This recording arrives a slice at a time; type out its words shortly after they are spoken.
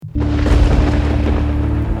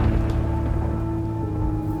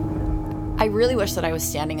I really wish that I was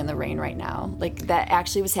standing in the rain right now. Like, that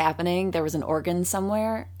actually was happening. There was an organ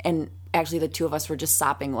somewhere, and actually the two of us were just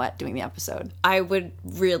sopping wet doing the episode. I would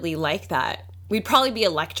really like that. We'd probably be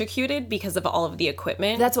electrocuted because of all of the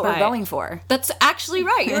equipment. That's what we're going for. That's actually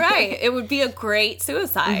right. You're right. It would be a great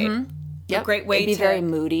suicide. Mm-hmm. Yep. A great way to... It'd be very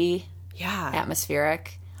moody. Yeah.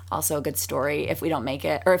 Atmospheric. Also a good story. If we don't make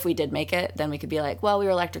it, or if we did make it, then we could be like, well, we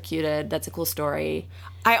were electrocuted. That's a cool story.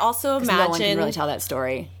 I also imagine... no one can really tell that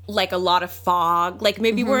story. Like a lot of fog. Like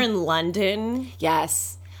maybe we're in London.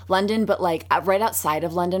 Yes. London, but like right outside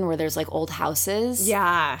of London where there's like old houses.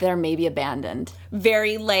 Yeah. That are maybe abandoned.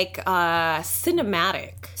 Very like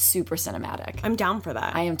cinematic. Super cinematic. I'm down for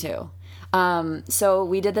that. I am too. So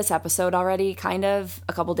we did this episode already kind of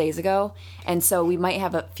a couple days ago. And so we might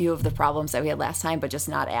have a few of the problems that we had last time, but just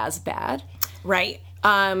not as bad. Right.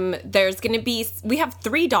 There's going to be, we have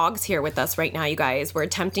 3 dogs here with us right now, you guys. We're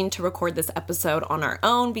attempting to record this episode on our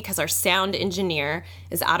own because our sound engineer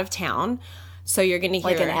is out of town. So you're going to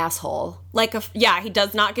hear... Like an asshole. Yeah, he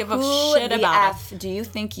does not give a shit about Who the us. F do you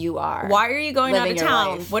think you are? Why are you going out of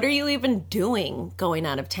town? Life? What are you even doing going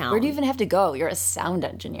out of town? Where do you even have to go? You're a sound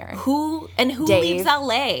engineer. Who Dave. leaves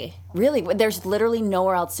LA? Really? There's literally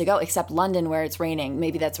nowhere else to go except London where it's raining.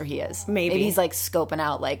 Maybe that's where he is. Maybe he's like scoping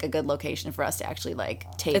out like a good location for us to actually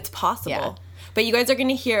like take. It's possible. Yeah. But you guys are going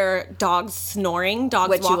to hear dogs snoring, dogs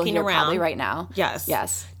Which walking you will hear around. Probably right now. Yes.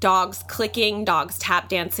 Yes. Dogs clicking, dogs tap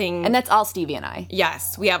dancing. And that's all Stevie and I.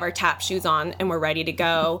 Yes. We have our tap shoes on and we're ready to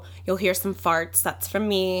go. You'll hear some farts. That's from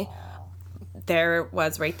me. There it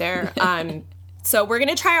was right there. So we're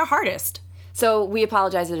going to try our hardest. So we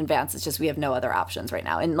apologize in advance. It's just we have no other options right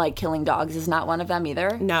now. And like killing dogs is not one of them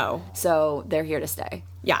either. No. So they're here to stay.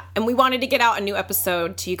 Yeah. And we wanted to get out a new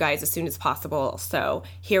episode to you guys as soon as possible. So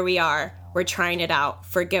here we are. We're trying it out.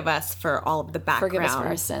 Forgive us for all of the background. Forgive us for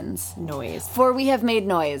our sins. Noise. For we have made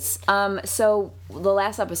noise. So the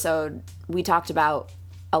last episode, we talked about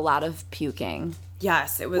a lot of puking.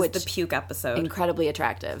 Yes, it was the puke episode. Incredibly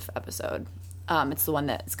attractive episode. It's the one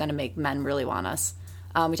that's going to make men really want us.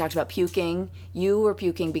 We talked about puking. You were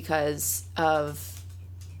puking because of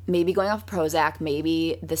maybe going off Prozac,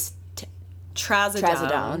 maybe this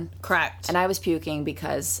Trazodone. Correct. And I was puking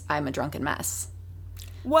because I'm a drunken mess.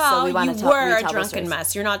 Well, you were a drunken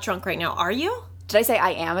mess. You're not drunk right now, are you? Did I say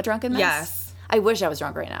I am a drunken mess? Yes. I wish I was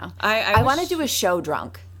drunk right now. I want to do a show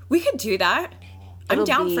drunk. We could do that. I'm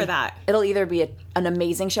down for that. It'll either be an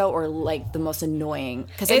amazing show or like the most annoying.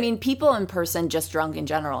 Because I mean, people in person just drunk in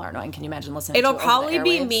general are annoying. Can you imagine listening? It'll to it probably over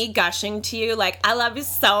the be airwaves? me gushing to you like, I love you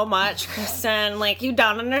so much, Kristen. Like, you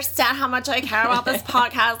don't understand how much I care about this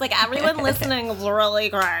podcast. Like, everyone listening is really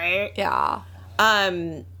great. Yeah.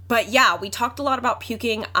 But yeah, we talked a lot about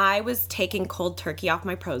puking. I was taking cold turkey off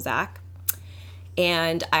my Prozac,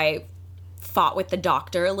 and I fought with the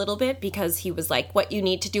doctor a little bit because he was like, what you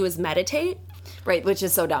need to do is meditate. Right, which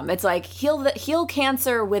is so dumb. It's like heal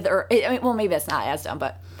cancer with well, maybe that's not as dumb,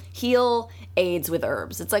 but heal AIDS with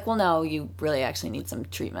herbs. It's like, well, no, you really actually need some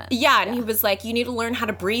treatment. Yeah, and he was like, you need to learn how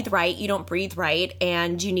to breathe right. You don't breathe right,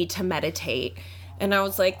 and you need to meditate. And I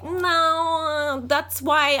was like, no, that's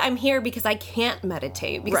why I'm here, because I can't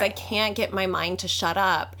meditate, because I can't get my mind to shut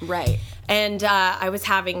up. Right. And I was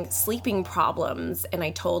having sleeping problems, and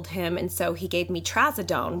I told him, and so he gave me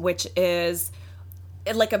Trazodone, which is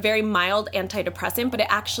like a very mild antidepressant, but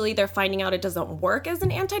they're finding out it doesn't work as an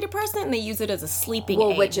antidepressant, and they use it as a sleeping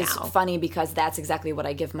aid which now. is funny because that's exactly what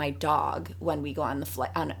I give my dog when we go on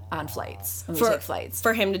the on flights. When we take flights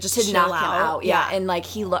for him to just chill knock him out. out. Yeah, and like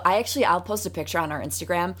I'll post a picture on our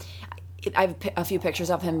Instagram. I have a few pictures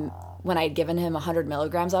of him when I had given him 100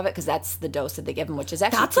 milligrams of it, because that's the dose that they give him, which is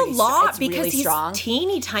actually a lot it's because really he's strong.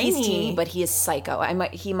 teeny tiny. He's teeny, but he is psycho.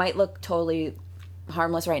 He might look totally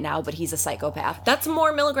harmless right now, but he's a psychopath. That's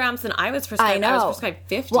more milligrams than I was prescribed. I know. I was prescribed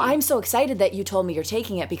 50. Well, I'm so excited that you told me you're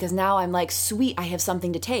taking it, because now I'm like, sweet, I have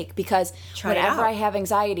something to take. Because whenever I have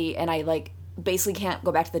anxiety and I like basically can't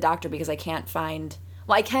go back to the doctor because I can't find,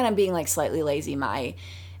 well, I can, I'm being like slightly lazy. My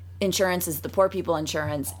insurance is the poor people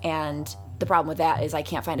insurance, and the problem with that is I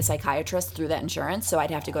can't find a psychiatrist through that insurance, so I'd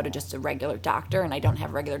have to go to just a regular doctor, and I don't have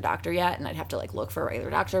a regular doctor yet, and I'd have to like look for a regular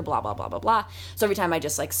doctor, blah, blah, blah, blah, blah. So every time I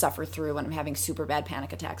just like suffer through when I'm having super bad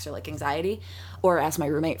panic attacks or like anxiety, or ask my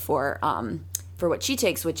roommate for what she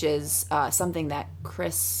takes, which is something that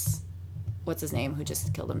Chris, what's his name, who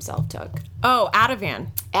just killed himself, took. Oh, Ativan.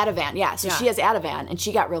 Ativan, yeah. So she has Ativan, and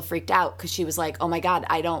she got real freaked out because she was like, oh my God,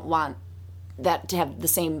 I don't want that to have the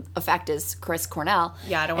same effect as Chris Cornell.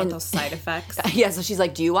 Yeah, I don't want those side effects. Yeah, so she's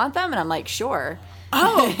like, do you want them? And I'm like, sure.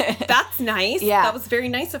 Oh, that's nice. Yeah. That was very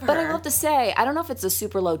nice of her. But I have to say, I don't know if it's a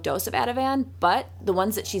super low dose of Ativan, but the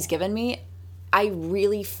ones that she's given me I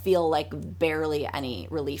really feel like barely any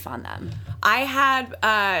relief on them. I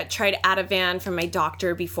had tried Ativan from my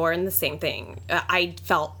doctor before, and the same thing. I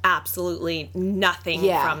felt absolutely nothing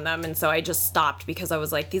from them, and so I just stopped because I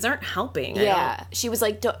was like, these aren't helping. Yeah. She was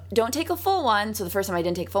like, don't take a full one. So the first time I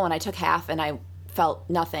didn't take a full one, I took half, and I felt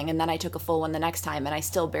nothing. And then I took a full one the next time, and I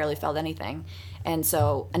still barely felt anything. And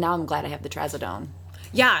now I'm glad I have the trazodone.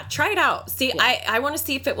 Yeah, try it out. See, I want to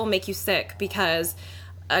see if it will make you sick because,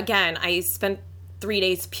 again, I spent 3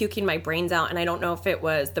 days puking my brains out, and I don't know if it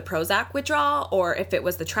was the Prozac withdrawal or if it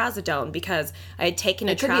was the trazodone because I had taken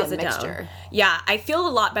a trazodone. Be a mixture. Yeah, I feel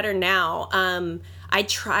a lot better now. I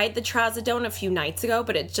tried the trazodone a few nights ago,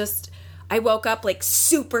 but I woke up like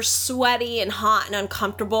super sweaty and hot and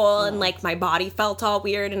uncomfortable, and like my body felt all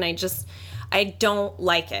weird, and I don't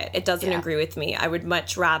like it. It doesn't agree with me. I would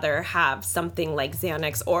much rather have something like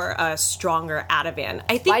Xanax or a stronger Ativan.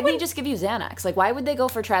 I think why didn't they just give you Xanax? Like, why would they go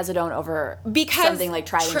for trazodone over something like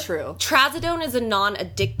tried and true? Trazodone is a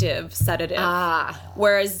non-addictive sedative,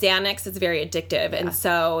 whereas Xanax is very addictive, and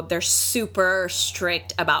so they're super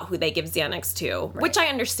strict about who they give Xanax to, which I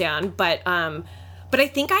understand, but I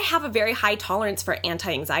think I have a very high tolerance for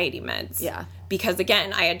anti-anxiety meds. Yeah. Because,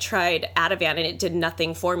 again, I had tried Ativan and it did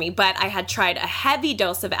nothing for me. But I had tried a heavy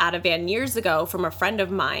dose of Ativan years ago from a friend of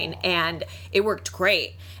mine, and it worked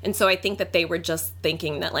great. And so I think that they were just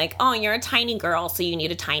thinking that, like, oh, you're a tiny girl, so you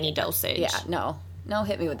need a tiny dosage. Yeah, no,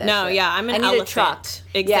 hit me with that No, shit. yeah, I'm an I need elephant. a truck.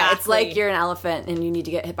 Exactly. Yeah, it's like you're an elephant and you need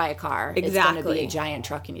to get hit by a car. Exactly. It's going to be a giant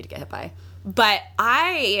truck you need to get hit by. But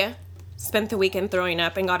I spent the weekend throwing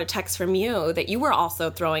up and got a text from you that you were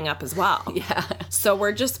also throwing up as well. Yeah. So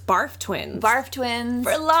we're just barf twins. Barf twins.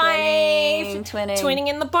 For life. Twinning. Twinning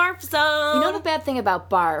in the barf zone. You know the bad thing about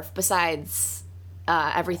barf, besides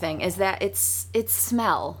everything, is that it's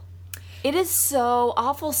smell. It is so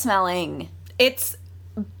awful smelling. It's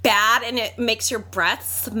bad, and it makes your breath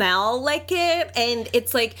smell like it. And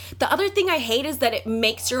it's like, the other thing I hate is that it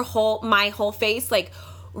makes my whole face like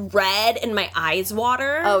red and my eyes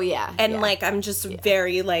water. Oh yeah. And like I'm just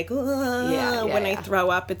very like when I throw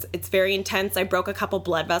up, it's very intense. I broke a couple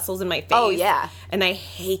blood vessels in my face. Oh yeah. And I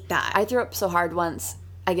hate that. I threw up so hard once.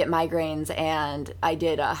 I get migraines, and I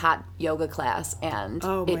did a hot yoga class, and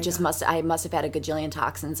I must have had a gajillion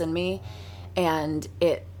toxins in me, and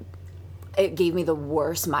it gave me the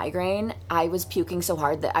worst migraine. I was puking so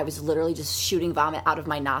hard that I was literally just shooting vomit out of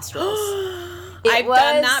my nostrils. I've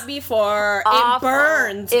done that before. Awful. It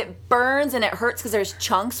burns. It burns, and it hurts because there's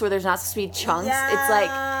chunks where there's not supposed to be chunks. Yeah. It's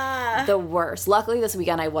like the worst. Luckily, this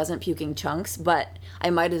weekend I wasn't puking chunks, but I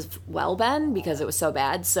might as well been because it was so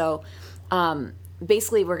bad. So,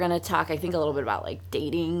 basically, we're going to talk, I think, a little bit about like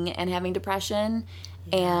dating and having depression.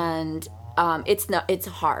 And it's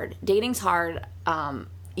hard. Dating's hard,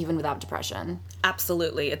 even without depression.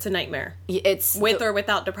 Absolutely. It's a nightmare. It's with or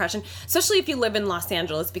without depression, especially if you live in Los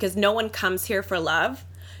Angeles, because no one comes here for love.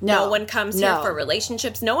 No one comes here for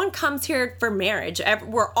relationships. No one comes here for marriage.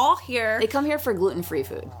 We're all here. They come here for gluten-free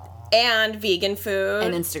food. And vegan food.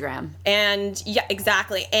 And Instagram. And, yeah,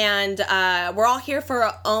 exactly. And we're all here for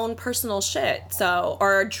our own personal shit. So,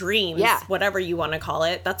 or our dreams, whatever you want to call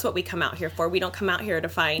it. That's what we come out here for. We don't come out here to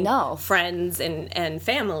find friends and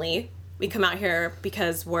family. We come out here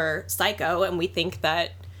because we're psycho and we think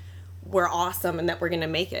that we're awesome and that we're going to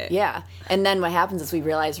make it. Yeah. And then what happens is we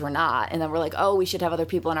realize we're not. And then we're like, oh, we should have other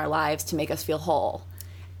people in our lives to make us feel whole.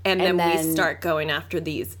 And then we start going after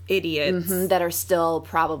these idiots. That are still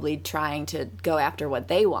probably trying to go after what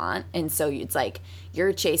they want. And so it's like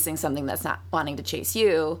you're chasing something that's not wanting to chase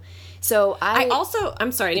you. So I'm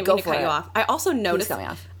sorry, I didn't mean to cut you off. I also noticed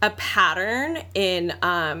a pattern in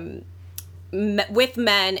with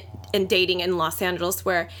men in dating in Los Angeles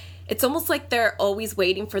where it's almost like they're always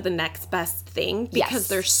waiting for the next best thing because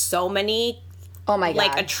there's so many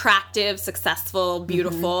like attractive, successful,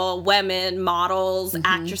 beautiful women, models,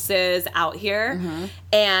 actresses out here.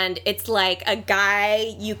 And it's like a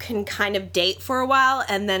guy you can kind of date for a while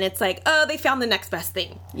and then it's like, oh, they found the next best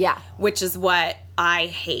thing. Yeah. Which is what I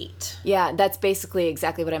hate. Yeah, that's basically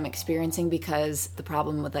exactly what I'm experiencing because the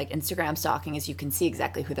problem with like Instagram stalking is you can see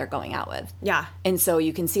exactly who they're going out with. Yeah. And so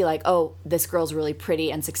you can see like, oh, this girl's really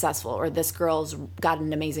pretty and successful, or this girl's got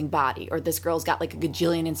an amazing body, or this girl's got like a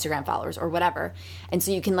gajillion Instagram followers or whatever. And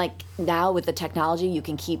so you can like, now with the technology, you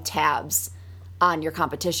can keep tabs on your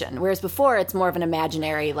competition. Whereas before it's more of an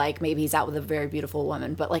imaginary, like maybe he's out with a very beautiful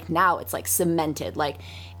woman, but like now it's like cemented, like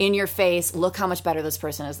in your face, look how much better this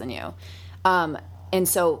person is than you. And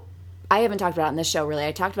so I haven't talked about it on this show, really.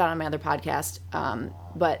 I talked about it on my other podcast,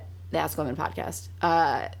 but the Ask Women podcast,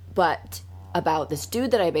 but about this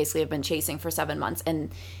dude that I basically have been chasing for 7 months.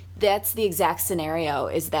 And that's the exact scenario,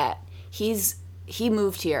 is that he's he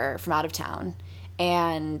moved here from out of town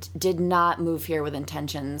and did not move here with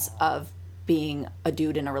intentions of being a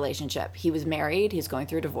dude in a relationship. He was married. He's going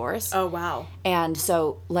through a divorce. Oh, wow. And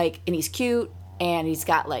so, like, and he's cute, and he's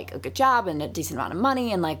got, like, a good job and a decent amount of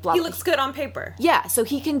money, and, like, blah, He blah. looks good on paper. Yeah, so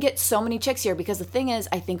he can get so many chicks here, because the thing is,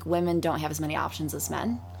 I think women don't have as many options as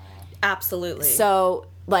men. Absolutely. So,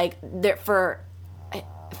 like,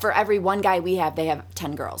 for every one guy we have, they have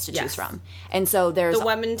 10 girls to choose from. And so there's... The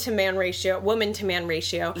woman to man ratio.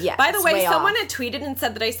 Yeah. By the way, someone had tweeted and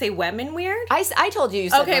said that I say women weird. I told you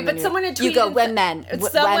said women weird. Someone had tweeted... You go, women.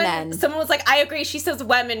 Women. Someone was like, I agree, she says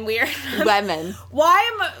women weird. Women. Why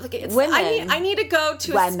am I... Women. I need to go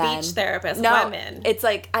to a speech therapist. No, women. It's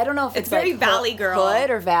like, I don't know if it's very like Valley girl. Hood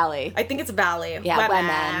or Valley. I think it's Valley. Yeah,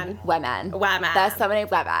 women. That's so many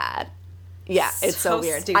women. Yeah, it's so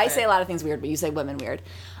weird. Stupid. I say a lot of things weird, but you say women weird.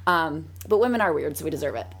 But women are weird, so we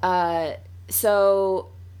deserve it.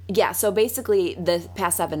 So basically the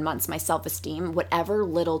past 7 months, my self-esteem, whatever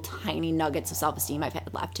little tiny nuggets of self-esteem I've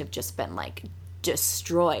had left have just been, like,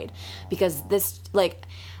 destroyed. Because this, like,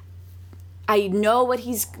 I know what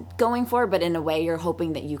he's going for, but in a way you're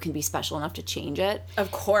hoping that you can be special enough to change it.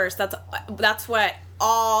 Of course. That's what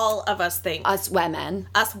all of us think. Us women.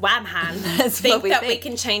 think that we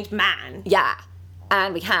can change man. Yeah.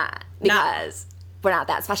 And we can't. Because... we're not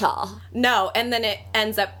that special. No, and then it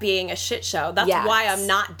ends up being a shit show. That's why I'm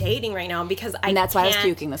not dating right now, because and that's why I was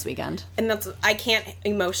puking this weekend. And I can't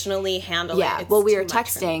emotionally handle it. Yeah, well, we were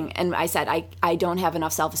texting, and I said, I don't have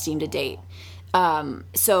enough self-esteem to date.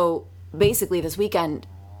 So basically this weekend,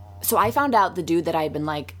 so I found out the dude that I had been,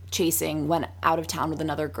 like, chasing went out of town with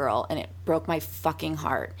another girl, and it broke my fucking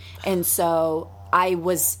heart. And so I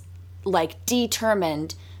was, like,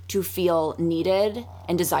 determined to feel needed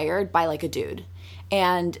and desired by, like, a dude.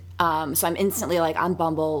 And so I'm instantly, like, on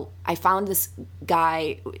Bumble. I found this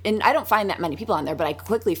guy, and I don't find that many people on there, but I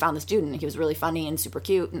quickly found this dude, and he was really funny and super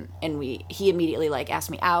cute, and he immediately, like,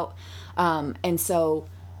 asked me out. And so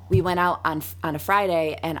we went out on a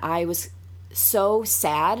Friday, and I was so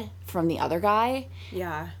sad from the other guy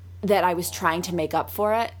that I was trying to make up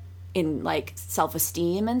for it in, like,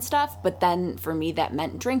 self-esteem and stuff, but then for me that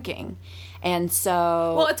meant drinking. And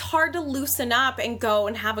so... Well, it's hard to loosen up and go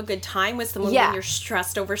and have a good time with someone when you're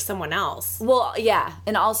stressed over someone else. Well, yeah.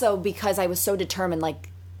 And also because I was so determined, like,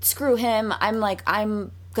 screw him. I'm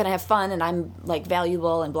going to have fun and I'm, like,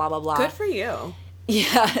 valuable and blah, blah, blah. Good for you.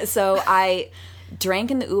 Yeah. So I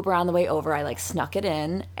drank in the Uber on the way over. I, like, snuck it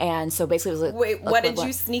in. And so basically it was... Wait, what did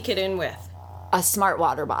you sneak it in with? A Smart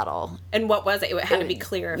water bottle. And what was it? It had to be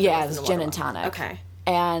clear. Yeah, it was gin and tonic. Okay.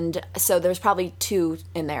 And so there's probably 2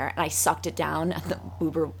 in there, and I sucked it down at the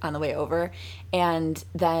Uber on the way over. And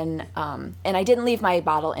then, and I didn't leave my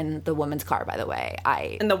bottle in the woman's car, by the way.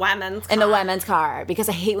 In the women's car? In the women's car, because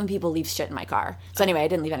I hate when people leave shit in my car. So anyway, I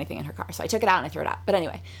didn't leave anything in her car. So I took it out and I threw it out. But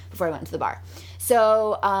anyway, before I went to the bar.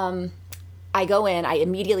 So I go in, I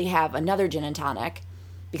immediately have another gin and tonic,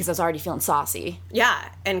 because I was already feeling saucy. Yeah,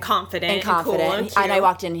 and confident. And cool and cute. And I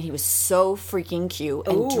walked in and he was so freaking cute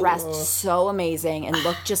and dressed so amazing and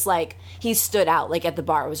looked just like he stood out. Like at the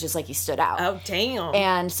bar, it was just like he stood out. Oh, damn.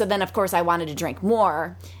 And so then, of course, I wanted to drink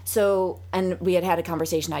more. So, and we had a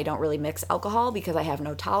conversation. I don't really mix alcohol because I have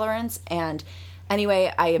no tolerance. And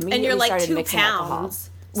anyway, I immediately started mixing alcohol.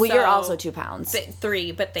 Well, you're also 2 pounds.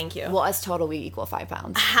 3, but thank you. Well, us total, we equal 5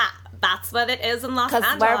 pounds. Ha! That's what it is in Los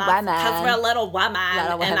Angeles. Because we're women. Because we're little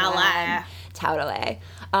women in LA. Totally.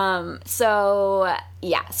 So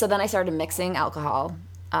then I started mixing alcohol.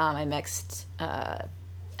 I mixed, I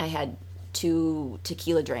had 2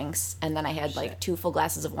 tequila drinks, and then I had like 2 full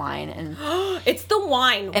glasses of wine. And it's the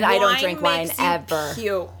wine. And wine I don't drink wine ever.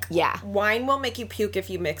 Puke. Yeah. Wine will make you puke if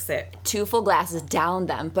you mix it. 2 full glasses, down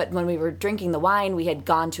them. But when we were drinking the wine, we had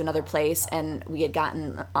gone to another place, and we had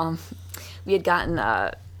gotten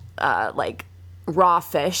like raw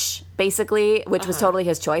fish, basically, which was totally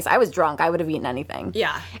his choice. I was drunk. I would have eaten anything.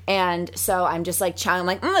 Yeah. And so I'm just like chowing. I'm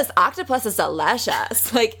like, this octopus is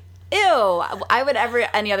delicious. Like, ew. I would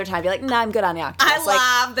any other time be like, nah, I'm good on the octopus.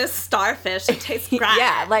 I love this starfish. It tastes great.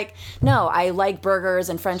 Yeah. Like, no, I like burgers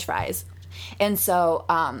and French fries. And so,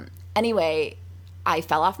 anyway, I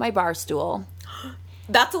fell off my bar stool.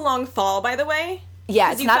 That's a long fall, by the way.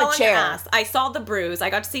 Yeah, it's not a chair. Ass. I saw the bruise. I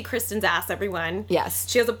got to see Kristen's ass, everyone. Yes.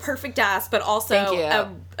 She has a perfect ass, but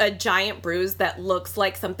also a giant bruise that looks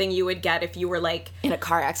like something you would get if you were like... in a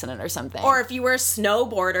car accident or something. Or if you were a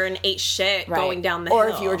snowboarder and ate shit going down the hill. Or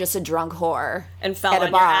if you were just a drunk whore. And fell on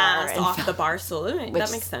your ass off the bar stool. That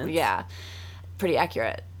makes sense. Yeah. Pretty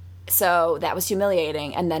accurate. So that was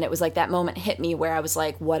humiliating. And then it was like that moment hit me where I was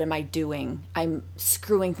like, what am I doing? I'm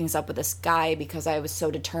screwing things up with this guy because I was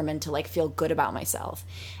so determined to like feel good about myself.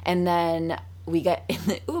 And then we got in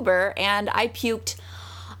the Uber and I puked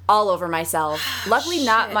all over myself. Luckily,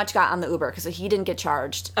 not much got on the Uber because he didn't get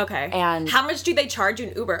charged. Okay. And how much do they charge you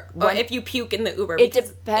in Uber? If you puke in the Uber? It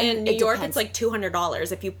depends. In New York, it's like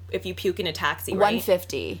 $200 if you puke in a taxi, right?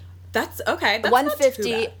 $150. That's okay. That's $150. Not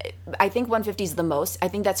too bad. I think $150 is the most. I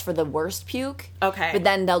think that's for the worst puke. Okay. But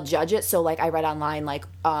then they'll judge it. So like I read online, like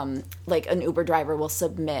an Uber driver will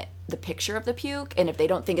submit the picture of the puke, and if they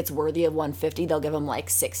don't think it's worthy of $150, they'll give them like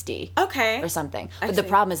 $60. Okay. Or something. But the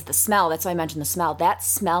problem is the smell. That's why I mentioned the smell. That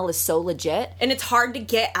smell is so legit, and it's hard to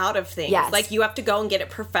get out of things. Yes. Like you have to go and get it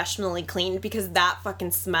professionally cleaned because that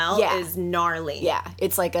fucking smell is gnarly. Yeah.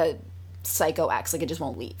 It's like a Psycho X, like it just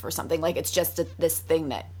won't leave or something. Like it's just this thing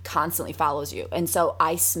that constantly follows you. And so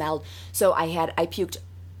I puked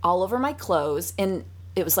all over my clothes, and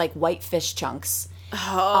it was like white fish chunks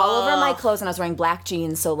all over my clothes, and I was wearing black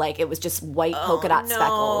jeans, so like it was just white polka dot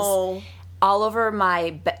speckles all over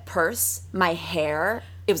my purse, my hair.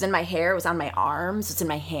 It was in my hair. It was on my arms. It's in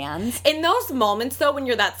my hands. In those moments, though, when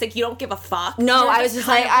you're that sick, you don't give a fuck. No, I was just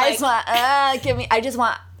like, I just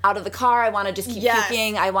want out of the car. I want to just keep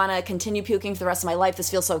puking. I want to continue puking for the rest of my life. This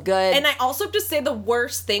feels so good. And I also have to say the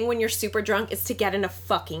worst thing when you're super drunk is to get in a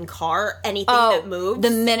fucking car, anything that moves. The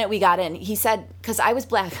minute we got in, he said, because I was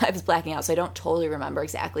blacking out, so I don't totally remember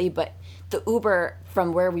exactly, but the Uber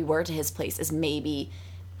from where we were to his place is maybe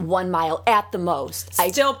 1 mile at the most. I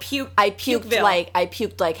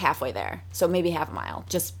puked like halfway there, so maybe half a mile,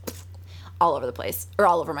 just all over the place, or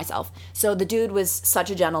all over myself. So the dude was such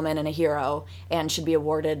a gentleman and a hero and should be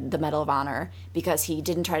awarded the Medal of Honor because he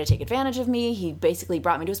didn't try to take advantage of me. He basically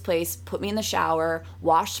brought me to his place, put me in the shower,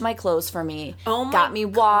 washed my clothes for me, got me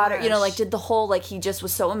water, did the whole, like, he just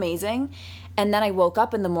was so amazing. And then I woke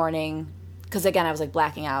up in the morning, because again, I was like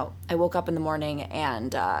blacking out. I woke up in the morning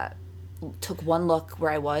and took one look where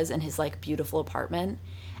I was in his like beautiful apartment,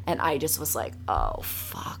 and I just was like, oh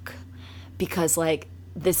fuck, because like,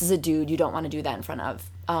 this is a dude you don't want to do that in front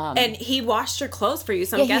of. And he washed your clothes for you,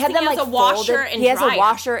 so I'm guessing he has a washer and dryer. He has a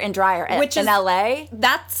washer and dryer. Which in LA,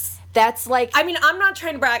 that's like... I mean, I'm not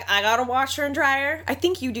trying to brag. I got a washer and dryer. I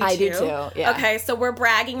think you do, too. I do, too, yeah. Okay, so we're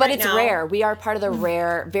bragging but right now. But it's rare. We are part of the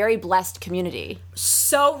rare, very blessed community.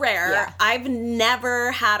 So rare. Yeah. I've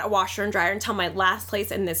never had a washer and dryer until my last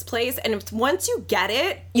place and this place. And once you get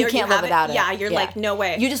it... You can't live without it. Yeah, you're like, no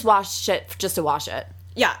way. You just wash shit just to wash it.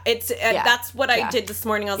 Yeah, that's what I did this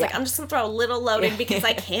morning. I was like, I'm just going to throw a little load in because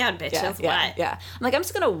I can, bitches. Yeah. I'm like, I'm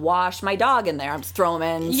just going to wash my dog in there. I'm just throwing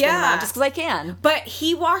him in, spin him out just because I can. But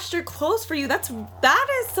he washed your clothes for you. That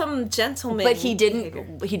is some gentleman. But he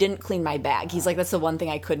didn't clean my bag. He's like, that's the one thing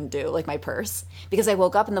I couldn't do, like my purse. Because I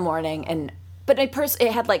woke up in the morning but my purse,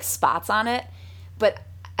 it had like spots on it. But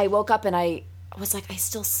I woke up and I was like, I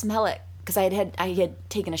still smell it. Because I had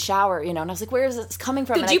taken a shower, and I was like, where is this coming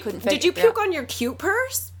from? I couldn't figure it out. Did you puke on your cute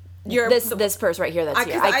purse? This purse right here that's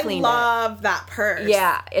here. I cleaned it. I love that purse.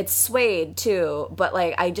 Yeah, it's suede too, but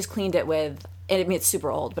like I just cleaned it with... I mean, it's super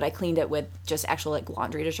old, but I cleaned it with just actual like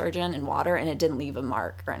laundry detergent and water, and it didn't leave a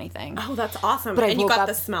mark or anything. Oh, that's awesome. But you got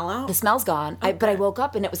the smell out? The smell's gone. Okay. But I woke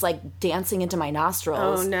up and it was like dancing into my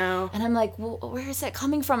nostrils. Oh, no. And I'm like, well, where is that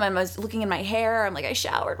coming from? I was looking in my hair. I'm like, I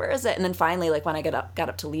showered. Where is it? And then finally, like when I got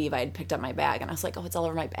up to leave, I had picked up my bag, and I was like, oh, it's all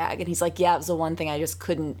over my bag. And he's like, yeah, it was the one thing I just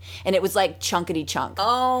couldn't. And it was like chunkity chunk.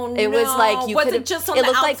 Oh, no. It was like you could have. Was it just on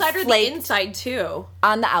the outside or the inside too?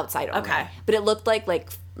 On the outside only. Okay. But it looked like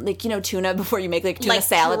tuna before you make like tuna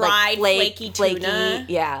salad, dried, like flaky tuna.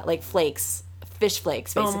 Yeah, like flakes, fish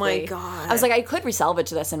flakes, basically. Oh my god! I was like, I could resalvage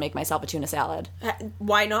this and make myself a tuna salad.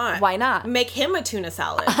 Why not? Why not? Make him a tuna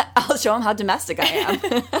salad. I'll show him how domestic I am.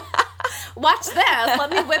 Watch this. Let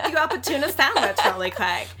me whip you up a tuna sandwich really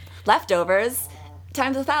quick. Leftovers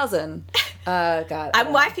times 1,000. God.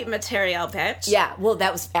 I'm wifey material, bitch. Yeah, well,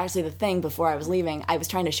 that was actually the thing before I was leaving. I was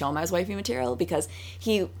trying to show him I was wifey material because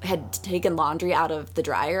he had taken laundry out of the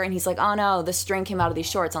dryer, and he's like, oh no, the string came out of these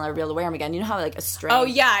shorts. I'll never be able to wear them again. You know how like a string... Oh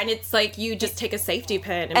yeah, and it's like you just take a safety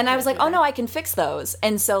pin. And I was like, oh no, I can fix those.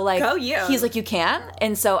 And so like... Go you. He's like, you can?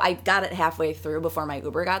 And so I got it halfway through before my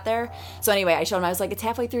Uber got there. So anyway, I showed him, I was like, it's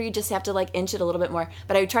halfway through, you just have to like inch it a little bit more.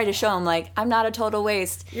 But I tried to show him like, I'm not a total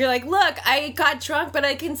waste. You're like, look, I got drunk, but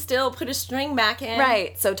I can still put a string back in.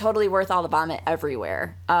 Right, so totally worth all the vomit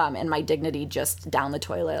everywhere, and my dignity just down the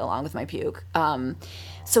toilet along with my puke.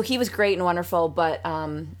 So he was great and wonderful, but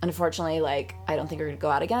unfortunately, like, I don't think we're going to go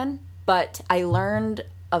out again. But I learned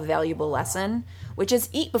a valuable lesson, which is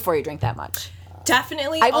eat before you drink that much.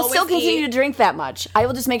 Definitely. I will still continue to drink that much. I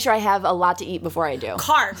will just make sure I have a lot to eat before I do.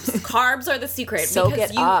 Carbs are the secret. Soak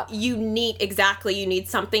because it up. You need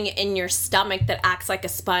something in your stomach that acts like a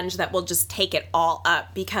sponge that will just take it all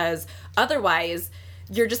up, because otherwise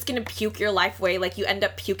you're just gonna puke your life away. Like, you end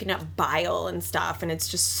up puking up bile and stuff, and it's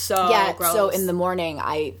just so gross. So in the morning,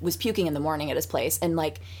 I was puking in the morning at his place, and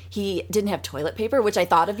like, he didn't have toilet paper, which I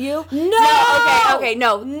thought of you. No! Okay,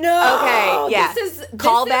 no. Okay, yeah.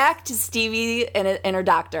 Call back to Stevie and her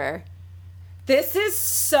doctor. This is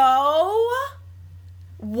so...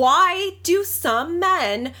 Why do some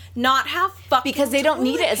men not have fucking Because they don't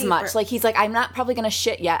need it as paper? much. Like, he's like, I'm not probably going to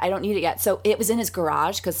shit yet. I don't need it yet. So it was in his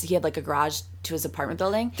garage, because he had like a garage to his apartment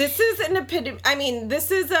building. This is an epitome. I mean,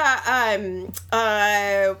 this is a,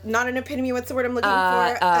 not an epitome. What's the word I'm looking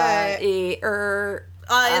for?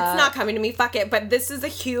 It's not coming to me. Fuck it. But this is a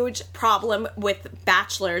huge problem with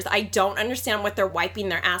bachelors. I don't understand what they're wiping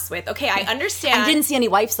their ass with. Okay, I understand. I didn't see any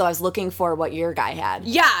wipes, though. I was looking for what your guy had.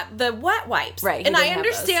 Yeah, the wet wipes. Right. And I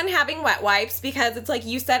understand having wet wipes, because it's like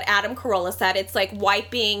you said, Adam Carolla said, it's like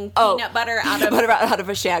wiping peanut butter out of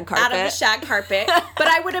a shag carpet. Out of a shag carpet. But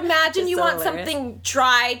I would imagine you want something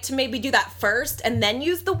dry to maybe do that first, and then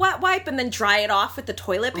use the wet wipe, and then dry it off with the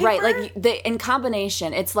toilet paper. Right. Like, in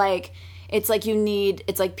combination, it's like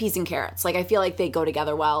peas and carrots. Like, I feel like they go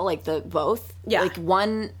together well, like both. Yeah. Like,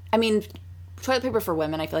 toilet paper for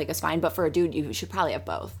women I feel like is fine, but for a dude you should probably have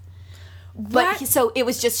both. But so it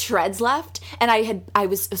was just shreds left, and I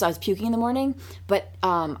was puking in the morning, but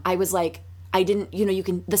I was like, I didn't,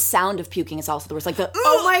 the sound of puking is also the worst. Like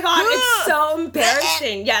oh my God, it's so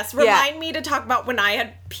embarrassing. Yes, remind me to talk about when I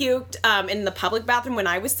had puked in the public bathroom when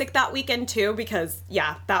I was sick that weekend too, because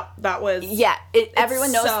that was... Yeah,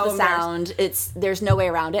 everyone knows the sound. There's no way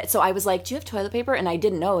around it. So I was like, do you have toilet paper? And I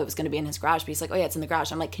didn't know it was going to be in his garage, but he's like, oh yeah, it's in the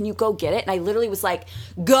garage. I'm like, can you go get it? And I literally was like,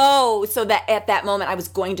 go! So that at that moment I was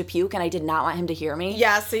going to puke, and I did not want him to hear me.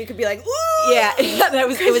 Yeah, so you could be like, ooh! Yeah,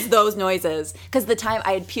 it was those noises. Because the time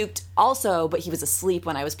I had puked also, but he was asleep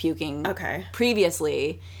when I was puking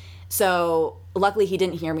previously. So luckily he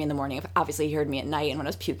didn't hear me in the morning. Obviously he heard me at night, and when I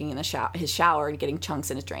was puking in his shower and getting chunks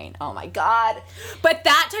in his drain. Oh my God. But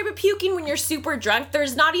that type of puking when you're super drunk,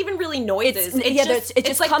 there's not even really noises. It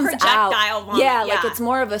just comes projectile out. Vomit. Yeah, like it's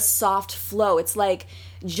more of a soft flow. It's like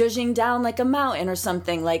zhuzhing down like a mountain or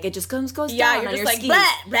something. Like, it just goes down you're on just your like, skis. blah,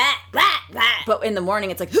 blah, blah, blah. But in the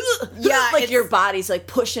morning, it's like, yeah, like your body's like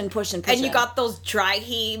pushing. And you got those dry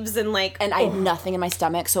heaves and like... And I had nothing in my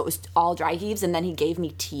stomach, so it was all dry heaves. And then he gave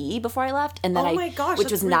me tea before I left. And then oh my gosh,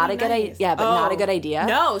 which was really not a good idea. Yeah, but not a good idea.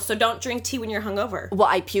 No, so don't drink tea when you're hungover. Well,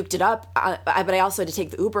 I puked it up, but I also had to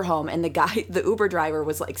take the Uber home. And the Uber driver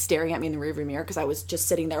was like staring at me in the rearview mirror, because I was just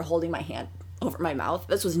sitting there holding my hand over my mouth.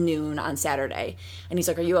 This was noon on Saturday, and he's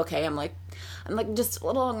like, "Are you okay?" I'm like, just a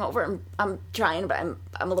little hungover. I'm trying, but I'm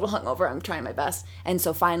a little hungover. I'm trying my best. And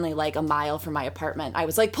so finally, like a mile from my apartment, I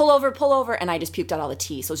was like, pull over, and I just puked out all the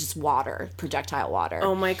tea. So it's just water, projectile water.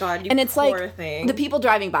 Oh my God, and it's poor like thing. The people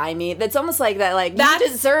driving by me. That's almost like that. Like, you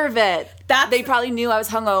deserve it. They probably knew I was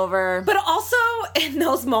hungover. But also in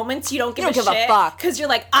those moments, you don't give a fuck, because you're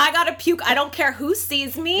like, I gotta puke. I don't care who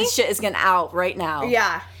sees me. This shit is getting out right now.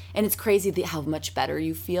 Yeah. And it's crazy how much better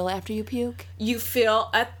you feel after you puke. You feel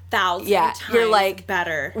 1,000 times you're like,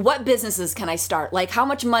 better. What businesses can I start? Like, how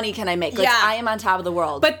much money can I make? Like, I am on top of the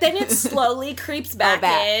world. But then it slowly creeps back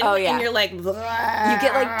in. Oh, yeah. And you're like... Bleh. You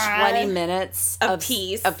get like 20 minutes of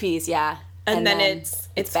peace. Of peace, yeah. And then it's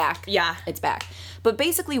back. Yeah. It's back. But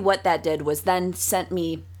basically what that did was then sent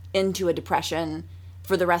me into a depression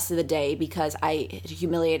for the rest of the day, because I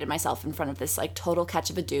humiliated myself in front of this like total catch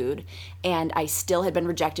of a dude, and I still had been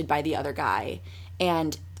rejected by the other guy.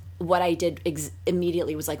 And what I did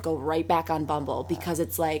immediately was like go right back on Bumble, because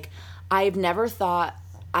it's like I've never thought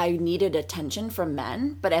I needed attention from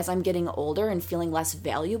men, but as I'm getting older and feeling less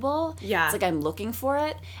valuable, it's like I'm looking for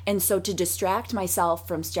it. And so to distract myself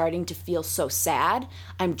from starting to feel so sad,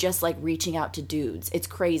 I'm just like reaching out to dudes. It's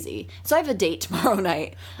crazy. So I have a date tomorrow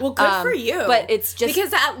night. Well, good for you. But it's just...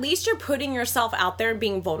 Because at least you're putting yourself out there and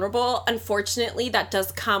being vulnerable. Unfortunately, that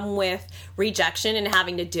does come with rejection and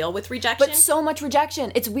having to deal with rejection. But so much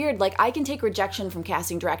rejection. It's weird. Like, I can take rejection from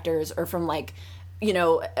casting directors or from like...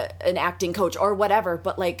 an acting coach or whatever,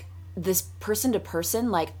 but like this person to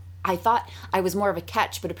person, like I thought I was more of a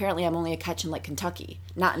catch, but apparently I'm only a catch in like Kentucky,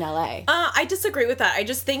 not in LA. I disagree with that. I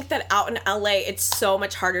just think that out in LA, it's so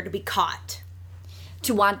much harder to be caught.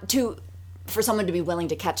 For someone to be willing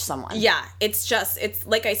to catch someone. Yeah, it's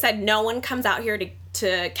like I said, no one comes out here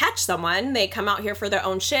to catch someone. They come out here for their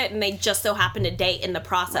own shit, and they just so happen to date in the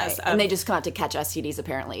process. Right. And they just come out to catch STDs,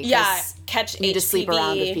 apparently. Yeah, catch HPV. You just sleep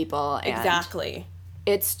around with people. Exactly.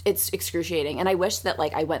 It's excruciating. And I wish that,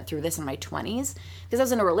 like, I went through this in my 20s because I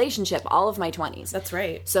was in a relationship all of my 20s. That's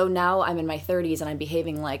right. So now I'm in my 30s and I'm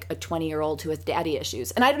behaving like a 20-year-old who has daddy issues.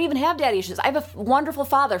 And I don't even have daddy issues. I have a wonderful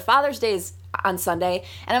father. Father's Day is on Sunday.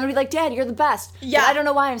 And I'm going to be like, Dad, you're the best. Yeah. But I don't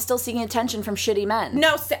know why I'm still seeking attention from shitty men.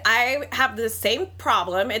 No, I have the same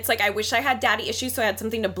problem. It's like I wish I had daddy issues so I had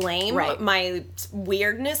something to blame my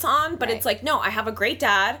weirdness on. But it's like, no, I have a great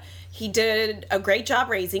dad. He did a great job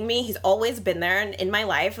raising me. He's always been there in my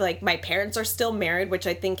life. Like, my parents are still married, which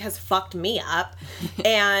I think has fucked me up.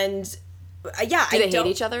 And yeah, do they hate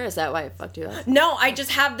each other? Is that why it fucked you up? No, I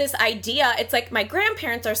just have this idea. It's like my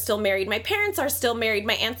grandparents are still married. My parents are still married.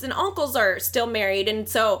 My aunts and uncles are still married. And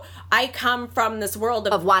so I come from this world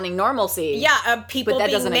of wanting normalcy. Yeah, of people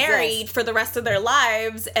being married for the rest of their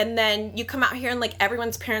lives. And then you come out here and, like,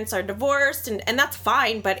 everyone's parents are divorced. And that's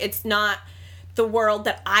fine, but it's not the world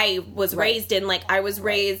that I was raised in. Like, I was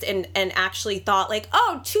raised and actually thought, like,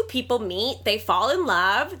 oh, two people meet, they fall in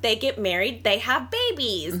love, they get married, they have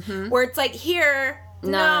babies. Mm-hmm. Where it's like, here,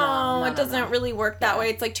 no, it doesn't really work that way.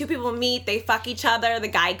 It's like two people meet, they fuck each other, the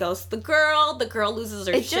guy goes to the girl loses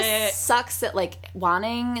her shit. It just sucks that, like,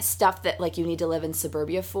 wanting stuff that, like, you need to live in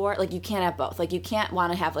suburbia for, like, you can't have both. Like, you can't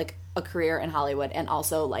want to have, like, a career in Hollywood and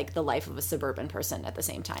also, like, the life of a suburban person at the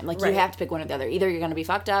same time. Like, you have to pick one or the other. Either you're going to be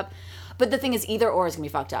fucked up, but the thing is, either or is going to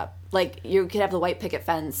be fucked up. Like, you could have the white picket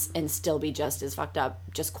fence and still be just as fucked up,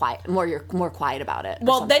 just quiet. You're more quiet about it.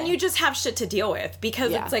 Well, then you just have shit to deal with,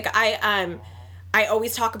 because it's like, I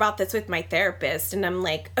always talk about this with my therapist, and I'm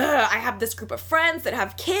like, I have this group of friends that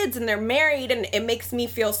have kids and they're married, and it makes me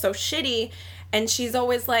feel so shitty. And she's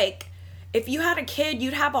always like, if you had a kid,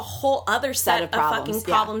 you'd have a whole other set of fucking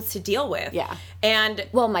problems to deal with. Yeah. And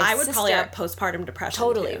I would probably have postpartum depression.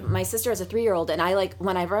 Totally. Too. My sister has a 3-year-old, and I, like,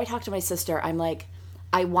 whenever I talk to my sister, I'm like,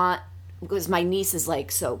 because my niece is, like,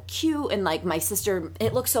 so cute, and, like, my sister,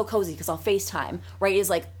 it looks so cozy because I'll FaceTime, right? It's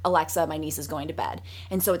like, Alexa, my niece is going to bed.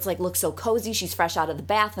 And so it's, like, looks so cozy. She's fresh out of the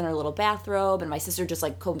bath in her little bathrobe, and my sister just,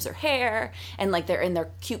 like, combs her hair, and, like, they're in their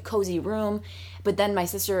cute, cozy room. But then my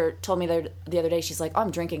sister told me the other day, she's like, oh, I'm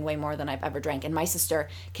drinking way more than I've ever drank. And my sister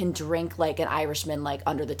can drink like an Irishman, like,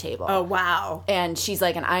 under the table. Oh, wow. And she's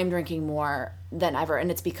like, and I'm drinking more than ever. And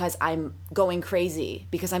it's because I'm going crazy,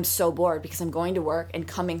 because I'm so bored, because I'm going to work and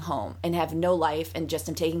coming home and have no life and just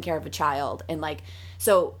am taking care of a child. And, like,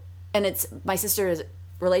 so, and it's my sister's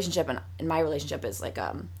relationship and my relationship is like,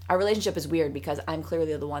 our relationship is weird because I'm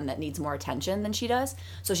clearly the one that needs more attention than she does.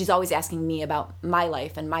 So she's always asking me about my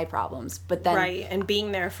life and my problems. But then, right, and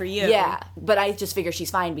being there for you. Yeah, but I just figure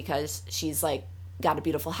she's fine because she's, like, got a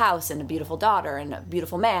beautiful house and a beautiful daughter and a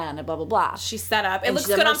beautiful man and blah, blah, blah. She's set up. It looks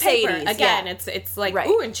good on paper. Again, it's like,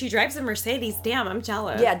 ooh, and she drives a Mercedes. Damn, I'm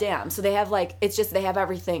jealous. Yeah, damn. So they have, like, it's just, they have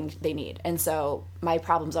everything they need. And so my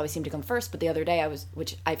problems always seem to come first. But the other day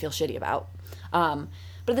which I feel shitty about.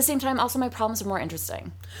 But at the same time, also my problems are more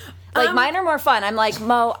interesting. Like, mine are more fun. I'm like,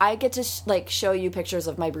 Mo, I get to, show you pictures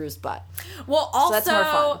of my bruised butt. Well, also, so that's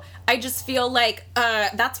more fun. I just feel like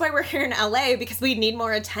that's why we're here in LA, because we need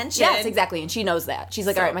more attention. Yes, exactly. And she knows that. She's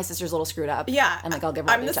like, all right, my sister's a little screwed up. Yeah. And, like, I'll give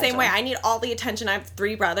her all the attention. I'm the same way. I need all the attention. I have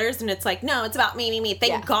 3 brothers, and it's like, no, it's about me.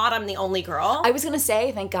 Thank God I'm the only girl. I was going to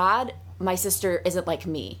say, thank God my sister isn't like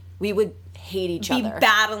me. We would hate each other. Be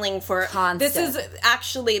battling for constant. This is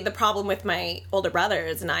actually the problem with my older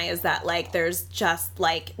brothers and I, is that, like, there's just,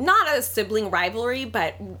 like, not a sibling rivalry,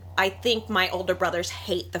 but I think my older brothers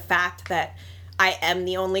hate the fact that I am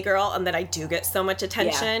the only girl and that I do get so much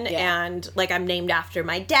attention. Yeah. And, like, I'm named after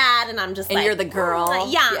my dad, and I'm just and like, you're the girl.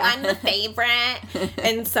 I'm the favorite.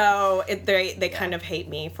 And so they kind of hate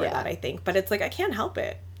me for that, I think. But it's like, I can't help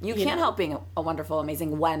it. You can't help being a wonderful,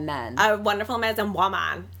 amazing woman. A wonderful, amazing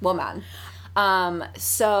woman.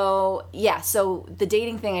 So the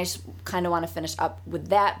dating thing, I just kind of want to finish up with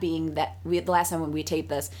that being that the last time when we taped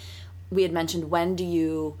this, we had mentioned when do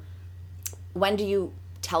you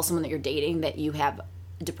tell someone that you're dating that you have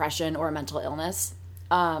depression or a mental illness?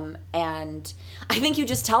 And I think you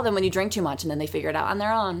just tell them when you drink too much, and then they figure it out on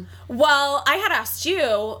their own. Well, I had asked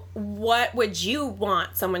you, what would you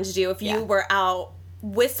want someone to do if you were out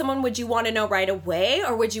with someone? Would you want to know right away,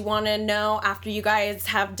 or would you want to know after you guys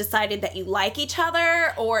have decided that you like each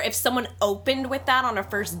other? Or if someone opened with that on a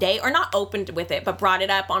first date, or not opened with it, but brought it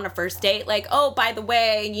up on a first date, like, oh, by the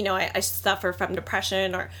way, I suffer from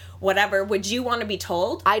depression or whatever, would you want to be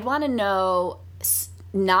told? I'd want to know,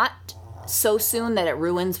 not so soon that it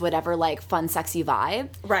ruins whatever, like, fun, sexy vibe.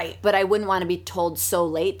 Right. But I wouldn't want to be told so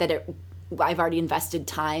late that I've already invested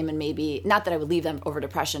time, and maybe, not that I would leave them over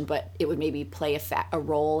depression, but it would maybe play a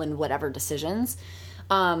role in whatever decisions.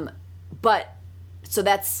 But, so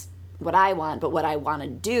that's what I want, but what I want to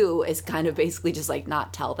do is kind of basically just like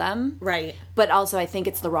not tell them. Right. But also I think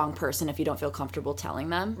it's the wrong person if you don't feel comfortable telling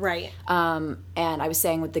them. Right. And I was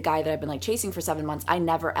saying with the guy that I've been like chasing for 7 months, I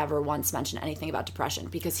never ever once mentioned anything about depression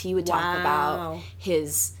because he would talk about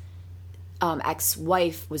his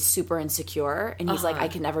ex-wife was super insecure, and he's like, I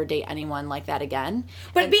can never date anyone like that again.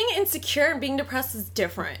 But being insecure and being depressed is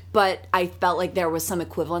different. But I felt like there was some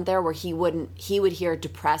equivalent there where he would hear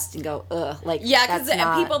depressed and go, ugh, like, yeah,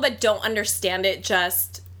 because people that don't understand it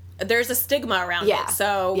just, there's a stigma around it.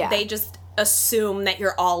 So they just assume that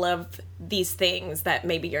you're all of these things that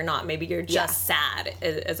maybe you're not. Maybe you're just sad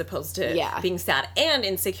as opposed to being sad and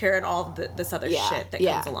insecure and all this other shit that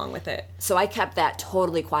comes along with it. So I kept that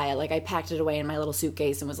totally quiet. Like I packed it away in my little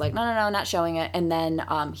suitcase and was like, no, not showing it. And then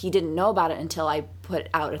he didn't know about it until I put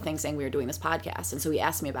out a thing saying we were doing this podcast. And so he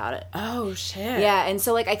asked me about it. Oh, shit. Yeah. And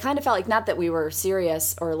so like I kind of felt like, not that we were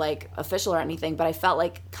serious or like official or anything, but I felt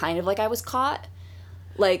like kind of like I was caught.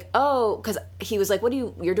 Like, oh, because he was like,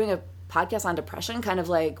 you're doing a podcast on depression, kind of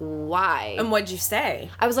like, why? And what'd you say?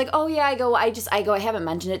 I was like, oh yeah, I haven't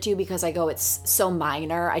mentioned it to you because I go, it's so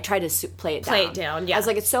minor. I try to play it down. Yeah. I was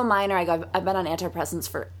like, it's so minor. I go, I've been on antidepressants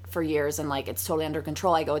for years and like it's totally under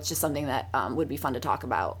control. I go, it's just something that would be fun to talk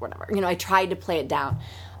about, whatever. I tried to play it down.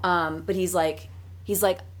 But he's like,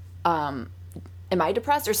 am I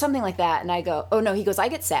depressed or something like that? And I go, oh no. He goes, I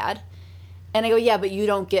get sad. And I go, yeah, but you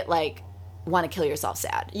don't get like want to kill yourself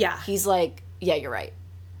sad. Yeah. He's like, yeah, you're right.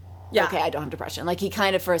 Yeah. Okay, I don't have depression. Like, he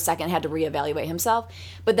kind of for a second had to reevaluate himself.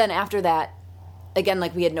 But then after that, again,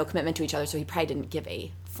 like, we had no commitment to each other, so he probably didn't give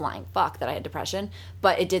a flying fuck that I had depression.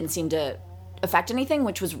 But it didn't seem to affect anything,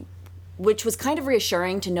 which was kind of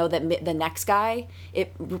reassuring to know that the next guy,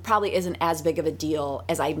 it probably isn't as big of a deal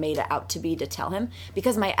as I made it out to be to tell him.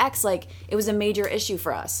 Because my ex, like, it was a major issue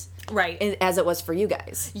for us. Right. As it was for you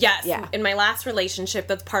guys. Yes. Yeah. In my last relationship,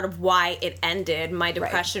 that's part of why it ended. My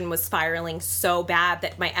depression was spiraling so bad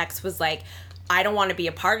that my ex was like, I don't want to be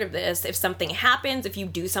a part of this. If something happens, if you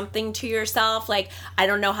do something to yourself, like, I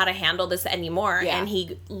don't know how to handle this anymore. Yeah. And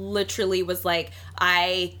he literally was like,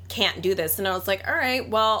 I can't do this. And I was like, all right,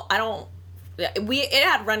 well, it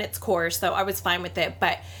had run its course, so I was fine with it,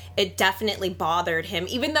 but it definitely bothered him,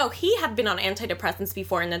 even though he had been on antidepressants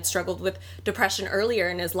before and had struggled with depression earlier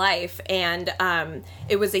in his life, and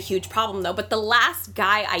it was a huge problem, though. But the last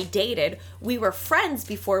guy I dated, we were friends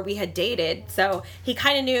before we had dated, so he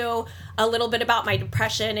kind of knew a little bit about my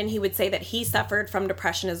depression, and he would say that he suffered from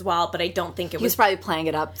depression as well, but I don't think he was probably playing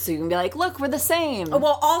it up so you can be like, look, we're the same.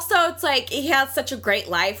 Well, also, it's like, he has such a great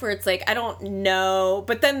life where it's like, I don't know,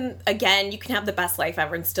 but then, again, you can have the best life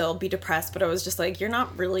ever and still be depressed, but I was just like, you're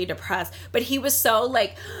not really depressed. But he was so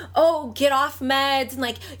like, oh, get off meds, and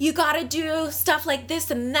like, you gotta do stuff like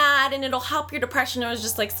this and that, and it'll help your depression. I was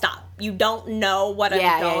just like, stop. You don't know what I'm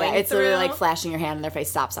going through. It's literally like flashing your hand in their face.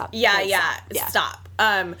 Stop. Stop. Stop.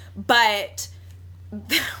 But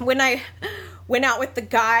when I went out with the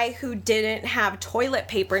guy who didn't have toilet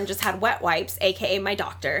paper and just had wet wipes, aka my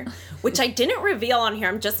doctor, which I didn't reveal on here.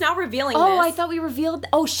 I'm just now revealing this. Oh, I thought we revealed.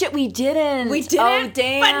 Oh shit, we didn't. We didn't. Oh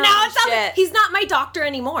damn. But now it's he's not my doctor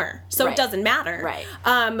anymore, so it doesn't matter.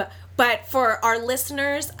 Right. But for our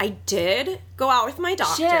listeners, I did go out with my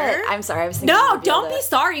doctor. Shit. I'm sorry. I was thinking. No, don't be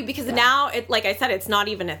sorry, because now, like I said, it's not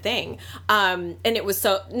even a thing. And it was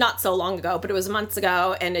not so long ago, but it was months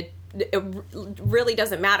ago, and it really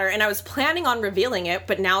doesn't matter. And I was planning on revealing it,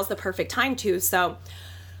 but now's the perfect time to. So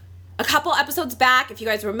a couple episodes back, if you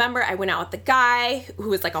guys remember, I went out with the guy who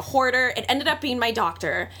was like a hoarder. It ended up being my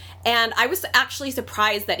doctor. And I was actually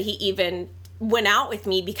surprised that he even went out with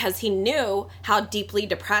me, because he knew how deeply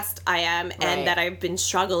depressed I am and that I've been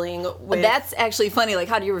struggling with. Well, that's actually funny. Like,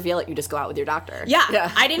 how do you reveal it? You just go out with your doctor.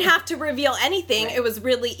 Yeah. I didn't have to reveal anything. It was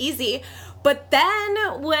really easy. But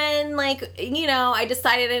then when, like, I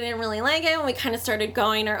decided I didn't really like it and we kind of started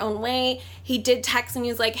going our own way, he did text me. He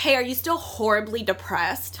was like, hey, are you still horribly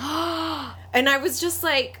depressed? And I was just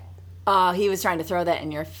like, oh, he was trying to throw that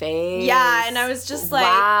in your face. Yeah, and I was just like,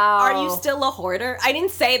 are you still a hoarder? I didn't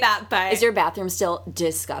say that, but... Is your bathroom still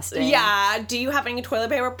disgusting? Yeah. Do you have any toilet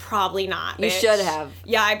paper? Probably not, bitch. You should have.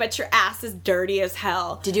 Yeah, I bet your ass is dirty as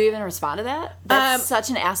hell. Did you even respond to that? That's such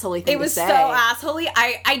an assholey thing to say. It was so assholey.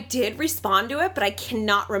 I did respond to it, but I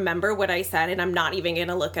cannot remember what I said, and I'm not even going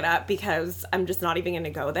to look it up because I'm just not even going to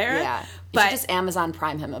go there. Yeah. But you should just Amazon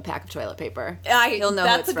Prime him a pack of toilet paper. He'll know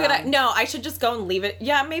that's a good. No, I should just go and leave it.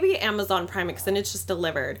 Yeah, maybe Amazon Prime because then it's just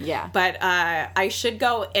delivered. Yeah. But I should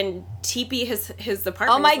go and TP his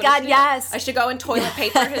apartment. Oh my God, yes. I should go and toilet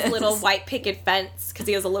paper his little white picket fence because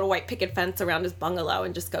he has a little white picket fence around his bungalow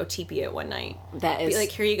and just go TP it one night. That is. Be like,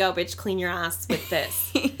 here you go, bitch, clean your ass with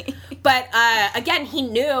this. But again, he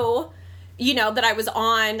knew. That I was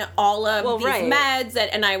on all of these meds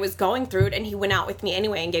and I was going through it, and he went out with me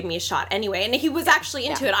anyway and gave me a shot anyway. And he was actually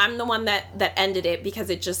into it. I'm the one that ended it because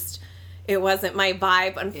it wasn't my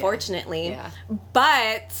vibe, unfortunately. Yeah.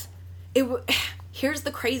 But here's the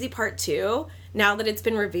crazy part too. Now that it's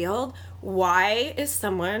been revealed, why is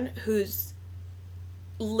someone who's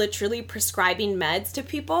literally prescribing meds to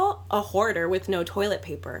people a hoarder with no toilet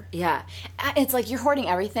paper? Yeah. It's like you're hoarding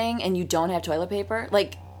everything and you don't have toilet paper.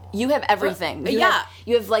 Like, you have everything.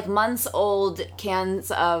 You have like months old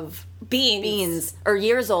cans of beans or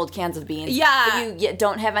years old cans of beans. Yeah. But you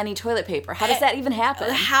don't have any toilet paper. How does that even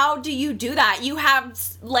happen? How do you do that? You have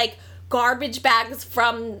like garbage bags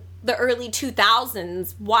from the early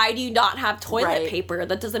 2000s. Why do you not have toilet paper?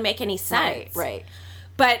 That doesn't make any sense. Right.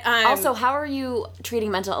 But also, how are you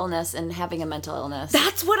treating mental illness and having a mental illness?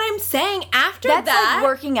 That's what I'm saying. After that's that, like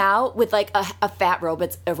working out with like a fat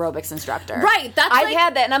aerobics instructor. Right. I've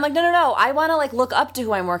had that, and I'm like, no. I want to like look up to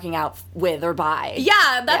who I'm working out with or by.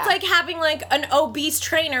 Yeah, that's like having like an obese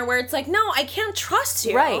trainer where it's like, no, I can't trust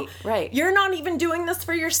you. Right. You're not even doing this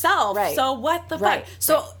for yourself. Right. So what the fuck?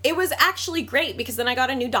 So it was actually great because then I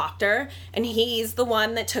got a new doctor, and he's the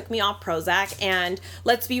one that took me off Prozac. And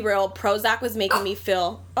let's be real, Prozac was making me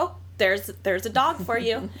feel. Oh, there's a dog for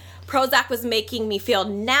you. Prozac was making me feel.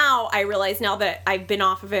 Now I realize now that I've been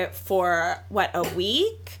off of it for a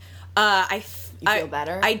week. You feel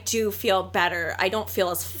better? I do feel better. I don't feel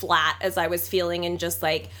as flat as I was feeling, and just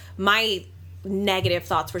like my negative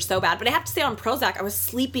thoughts were so bad. But I have to say, on Prozac, I was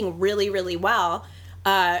sleeping really, really well.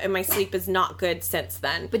 And my sleep is not good since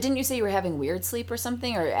then. But didn't you say you were having weird sleep or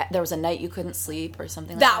something? Or there was a night you couldn't sleep or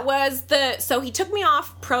something like that? So he took me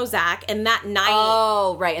off Prozac, and that night...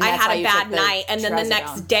 Oh, right. And I had a bad night. And then the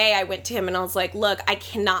next day I went to him and I was like, look, I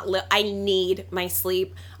cannot live. I need my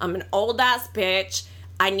sleep. I'm an old-ass bitch.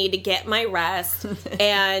 I need to get my rest.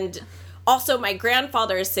 And... Also, my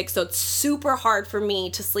grandfather is sick, so it's super hard for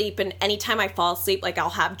me to sleep. And anytime I fall asleep, like,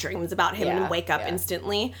 I'll have dreams about him and wake up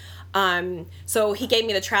instantly. So he gave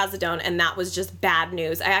me the trazodone, and that was just bad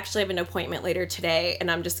news. I actually have an appointment later today,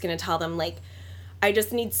 and I'm just going to tell them, like, I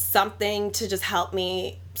just need something to just help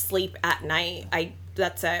me sleep at night.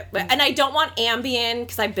 That's it. And I don't want Ambien,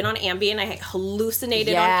 because I've been on Ambien. I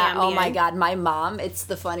hallucinated on Ambien. Oh my God. My mom, it's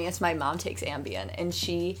the funniest. My mom takes Ambien, and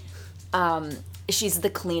she's the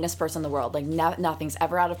cleanest person in the world. Like, nothing's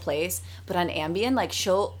ever out of place. But on Ambien, like, she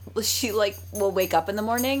will wake up in the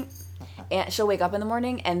morning,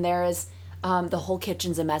 and there is the whole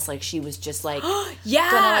kitchen's a mess. Like, she was just like gonna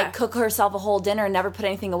like cook herself a whole dinner and never put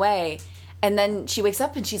anything away. And then she wakes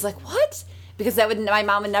up and she's like, what? Because my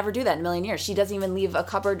mom would never do that in a million years. She doesn't even leave a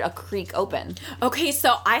creak open. Okay,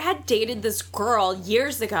 so I had dated this girl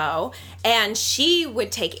years ago, and she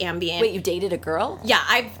would take Ambien. Wait, you dated a girl? Yeah,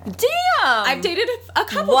 I've dated a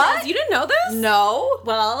couple girls. You didn't know this? No.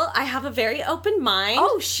 Well, I have a very open mind.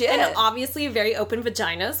 Oh, shit. And obviously a very open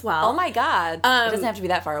vagina as well. Oh my God. It doesn't have to be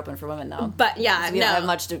that far open for women, though. But yeah, we don't have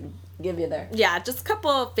much to give you there. Yeah, just a couple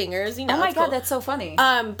of fingers, Oh my God, that's so funny.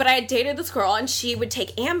 But I dated this girl, and she would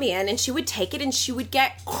take Ambien, and she would take it, and she would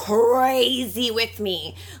get crazy with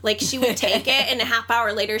me. Like, she would take it, and a half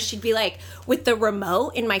hour later, she'd be like, with the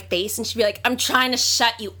remote in my face, and she'd be like, I'm trying to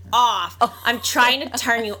shut you off. I'm trying to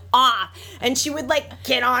turn you off. And she would, like,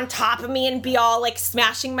 get on top of me and be all, like,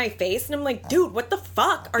 smashing my face. And I'm like, dude, what the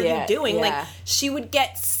fuck are you doing? Yeah. Like, she would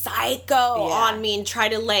get psycho on me and try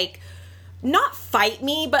to, like, not fight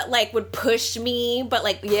me, but, like, would push me, but,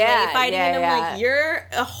 like, play fighting. And I'm like, you're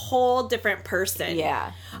a whole different person.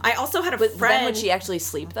 Yeah. I also had a friend. Then would she actually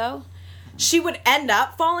sleep, though? She would end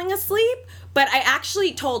up falling asleep, but I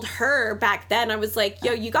actually told her back then, I was like,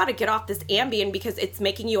 yo, you got to get off this Ambien because it's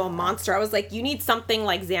making you a monster. I was like, you need something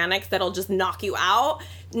like Xanax that'll just knock you out,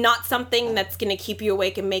 not something that's going to keep you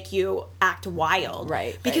awake and make you act wild.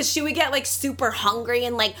 Right. Because she would get, like, super hungry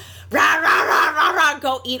and, like, rah, rah, rah, rah, rah,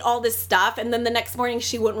 go eat all this stuff. And then the next morning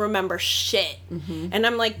she wouldn't remember shit. Mm-hmm. And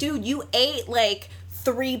I'm like, dude, you ate, like,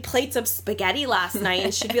 3 plates of spaghetti last night.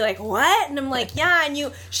 And she'd be like, what? And I'm like, yeah.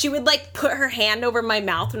 And she would, like, put her hand over my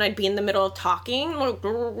mouth when I'd be in the middle of talking.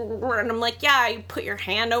 And I'm like, yeah, you put your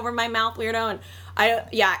hand over my mouth, weirdo. And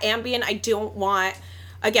Ambien, I don't want,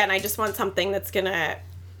 again, I just want something that's gonna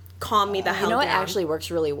calm me the hell down. You know what actually works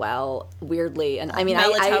really well, weirdly? And I mean,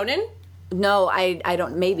 melatonin? No, I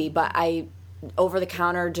don't, maybe, but over the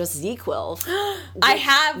counter just ZQuil.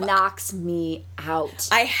 Knocks me out.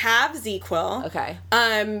 I have ZQuil.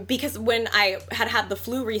 Okay. Because when I had the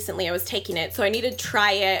flu recently, I was taking it, so I need to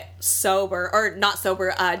try it sober, or not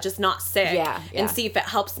sober, just not sick. Yeah. And see if it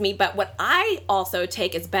helps me. But what I also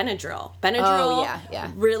take is Benadryl.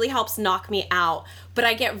 Benadryl really helps knock me out. But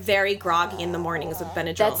I get very groggy in the mornings with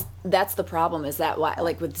Benadryl. That's the problem, is that why,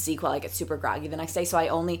 like with ZQuil, I get super groggy the next day. So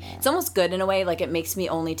it's almost good in a way. Like it makes me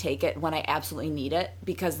only take it when I absolutely need it,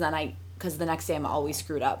 because the next day I'm always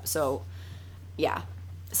screwed up. So yeah.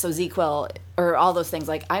 So ZQuil or all those things,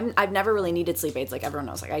 like I've never really needed sleep aids. Like everyone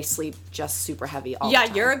knows, like I sleep just super heavy all the time.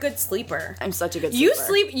 Yeah, you're a good sleeper. I'm such a good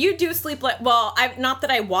sleeper. You do sleep like, well, not that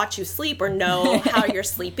I watch you sleep or know how you're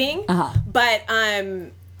sleeping, but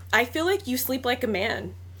I feel like you sleep like a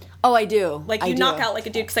man. Oh, I do. Like you knock out like a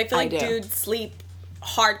dude, because I feel like dudes sleep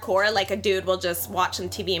hardcore. Like a dude will just watch some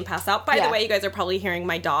TV and pass out. By the way, you guys are probably hearing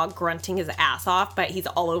my dog grunting his ass off, but he's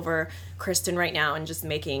all over Kristen right now and just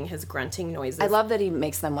making his grunting noises. I love that he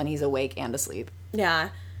makes them when he's awake and asleep. Yeah.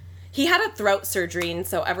 He had a throat surgery, and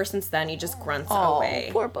so ever since then he just grunts away.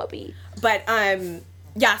 Poor puppy. But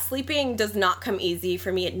yeah, sleeping does not come easy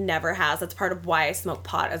for me. It never has. That's part of why I smoke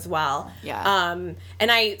pot as well. Yeah.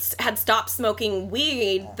 And I had stopped smoking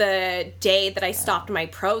weed the day that I stopped my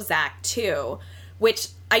Prozac too, which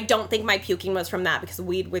I don't think my puking was from that, because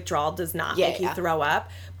weed withdrawal does not make you throw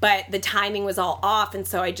up. But the timing was all off, and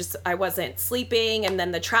so I wasn't sleeping, and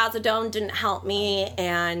then the trazodone didn't help me,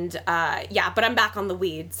 and but I'm back on the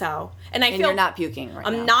weed, so. And I feel you're not puking right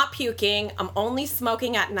now. I'm not puking. I'm only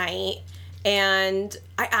smoking at night, and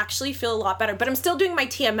I actually feel a lot better, but I'm still doing my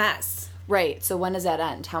TMS. Right. So when does that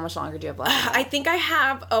end? How much longer do you have left? I think I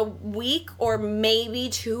have a week or maybe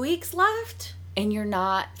 2 weeks left. And you're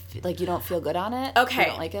not, like, you don't feel good on it? Okay. You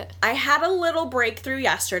don't like it? I had a little breakthrough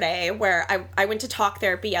yesterday where I went to talk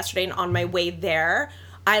therapy yesterday, and on my way there,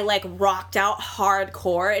 I, like, rocked out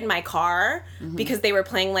hardcore in my car because they were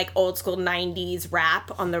playing, like, old school 90s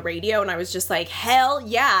rap on the radio, and I was just like, hell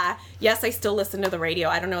yeah. Yes, I still listen to the radio.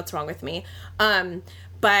 I don't know what's wrong with me.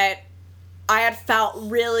 But I had felt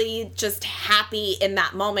really just happy in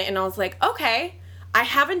that moment, and I was like, okay, I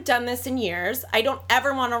haven't done this in years. I don't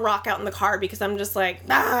ever want to rock out in the car because I'm just like,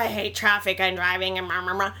 I hate traffic, I'm driving, and blah,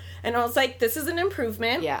 blah, blah. And I was like, this is an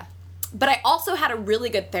improvement. Yeah. But I also had a really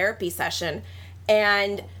good therapy session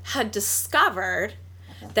and had discovered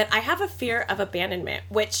that I have a fear of abandonment,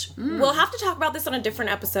 which we'll have to talk about this on a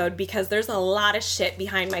different episode, because there's a lot of shit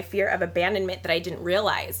behind my fear of abandonment that I didn't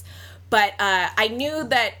realize. But I knew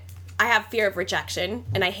that I have fear of rejection,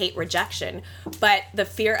 and I hate rejection, but the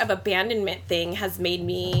fear of abandonment thing has made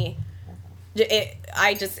me,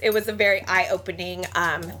 it was a very eye-opening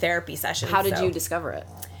therapy session. How did you discover it?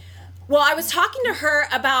 Well, I was talking to her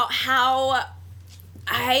about how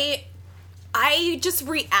I just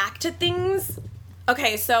react to things.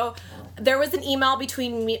 Okay, so there was an email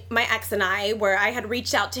between my ex and I where I had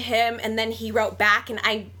reached out to him, and then he wrote back, and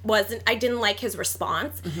I didn't like his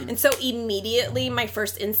response. And so immediately my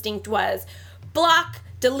first instinct was block,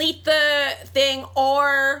 delete the thing,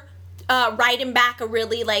 or write him back a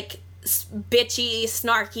really like bitchy,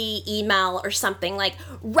 snarky email or something. Like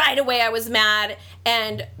right away I was mad.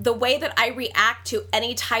 And the way that I react to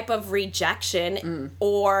any type of rejection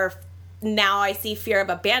or now I see fear of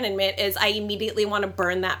abandonment is I immediately want to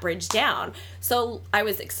burn that bridge down. So I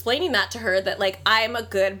was explaining that to her, that like I'm a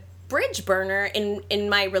good bridge burner in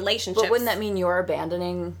my relationships. But wouldn't that mean you're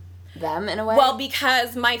abandoning them in a way? Well,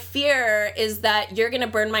 because my fear is that you're going to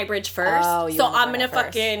burn my bridge first. So I'm going to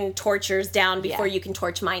fucking torch yours down before you can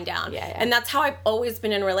torch mine down. Yeah. And that's how I've always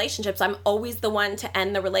been in relationships. I'm always the one to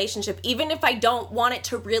end the relationship. Even if I don't want it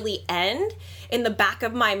to really end, in the back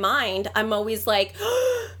of my mind, I'm always like,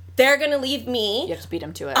 they're going to leave me. You have to beat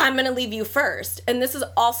them to it. I'm going to leave you first. And this is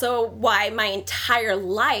also why my entire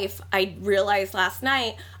life, I realized last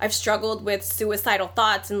night, I've struggled with suicidal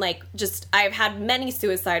thoughts. And like, just, I've had many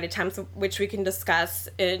suicide attempts, which we can discuss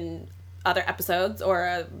in other episodes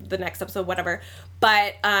or the next episode, whatever.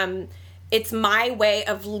 But it's my way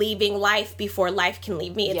of leaving life before life can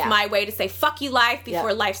leave me. It's my way to say, fuck you, life,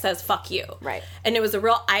 before life says, fuck you. Right. And it was a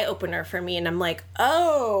real eye-opener for me. And I'm like,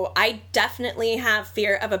 oh, I definitely have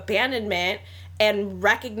fear of abandonment. And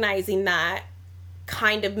recognizing that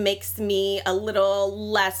kind of makes me a little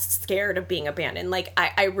less scared of being abandoned. Like,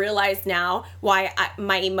 I realize now why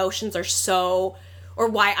my emotions are so... or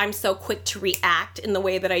why I'm so quick to react in the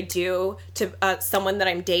way that I do to someone that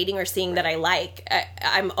I'm dating or seeing that I like.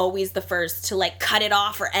 I'm always the first to, like, cut it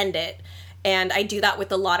off or end it. And I do that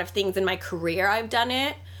with a lot of things in my career. I've done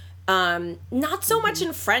it. Not so much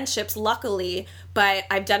in friendships, luckily, but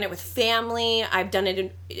I've done it with family. I've done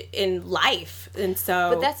it in life. And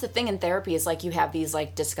so... But that's the thing in therapy is, like, you have these,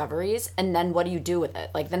 like, discoveries, and then what do you do with it?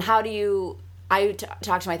 Like, then how do you... I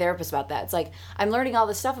talk to my therapist about that. It's like, I'm learning all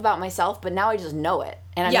this stuff about myself, but now I just know it,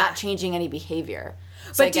 and I'm not changing any behavior.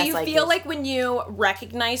 So but do you feel like when you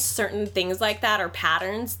recognize certain things like that or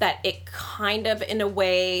patterns, that it kind of, in a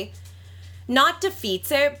way, not defeats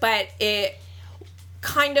it, but it...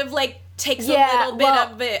 kind of like takes a little bit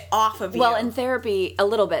of it off of you. Well, in therapy, a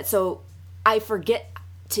little bit. So I forget,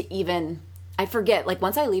 like,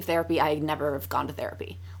 once I leave therapy, I never have gone to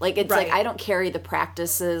therapy. Like, it's like, I don't carry the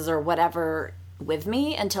practices or whatever with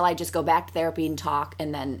me until I just go back to therapy and talk,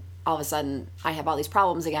 and then all of a sudden I have all these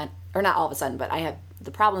problems again. Or not all of a sudden, but I have the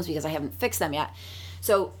problems because I haven't fixed them yet.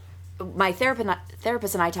 So my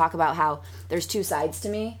therapist and I talk about how there's two sides to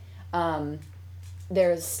me.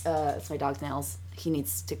 It's my dog's nails. He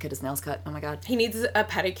needs to get his nails cut. Oh my god. He needs a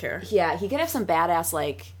pedicure. Yeah, he could have some badass,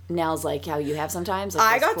 like, nails like how you have sometimes.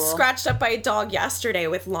 Like, I got scratched up by a dog yesterday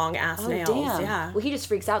with long ass nails. Damn. Yeah. Well, he just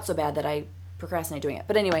freaks out so bad that I procrastinate doing it.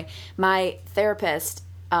 But anyway, my therapist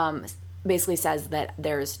basically says that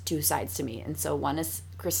there's two sides to me. And so one is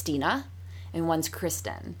Christina and one's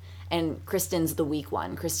Kristen. And Kristen's the weak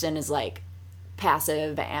one. Kristen is, like,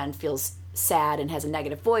 passive and feels sad and has a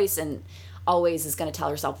negative voice and always is going to tell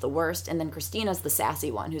herself the worst. And then Christina's the sassy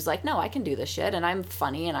one who's like, no, I can do this shit, and I'm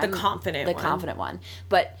funny, and I'm the confident one.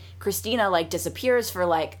 But Christina, like, disappears for,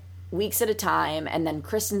 like, weeks at a time, and then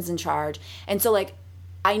Kristen's in charge. And so, like,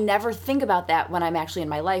 I never think about that when I'm actually in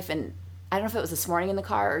my life. And I don't know if it was this morning in the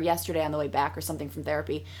car or yesterday on the way back or something from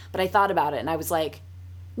therapy, but I thought about it, and I was like,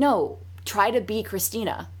 no, try to be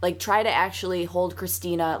Christina. Like, try to actually hold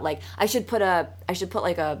Christina. Like, I should put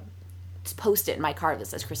like a post-it in my car that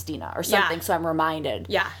says Christina or something, so I'm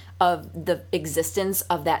reminded of the existence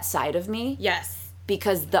of that side of me. Yes.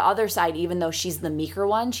 Because the other side, even though she's the meeker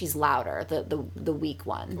one, she's louder, the weak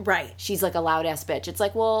one. Right. She's like a loud-ass bitch. It's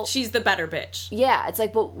like, well... She's the better bitch. Yeah. It's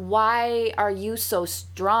like, but why are you so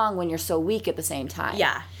strong when you're so weak at the same time?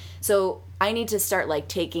 Yeah. So I need to start, like,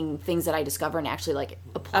 taking things that I discover and actually, like,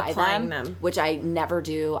 applying them. Which I never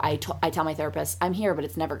do. I tell my therapist, I'm here, but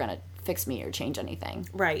it's never going to fix me or change anything.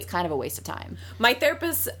 Right. It's kind of a waste of time. My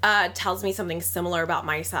therapist tells me something similar about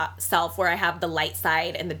myself, where I have the light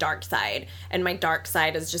side and the dark side, and my dark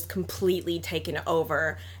side is just completely taken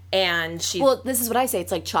over. And well, this is what I say.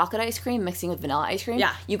 It's like chocolate ice cream mixing with vanilla ice cream.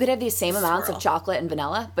 Yeah. You could have these same amounts of chocolate and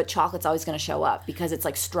vanilla, but chocolate's always going to show up because it's,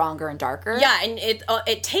 like, stronger and darker. Yeah, and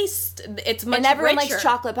it tastes, it's much richer. And everyone likes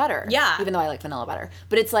chocolate better. Yeah. Even though I like vanilla better.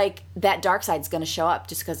 But it's like that dark side's going to show up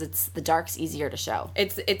just because the dark's easier to show.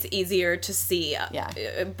 It's easier to see. Yeah.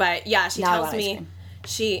 But yeah, she now tells me...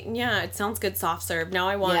 it sounds good, soft serve. Now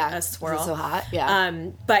I want a swirl. It's so hot. Yeah.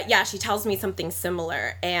 But yeah, she tells me something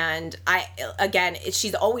similar, and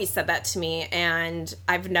she's always said that to me, and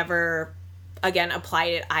I've never,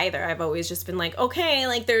 applied it either. I've always just been like, okay,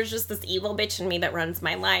 like, there's just this evil bitch in me that runs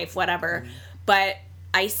my life, whatever. But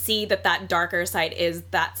I see that darker side is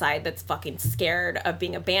that side that's fucking scared of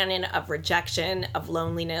being abandoned, of rejection, of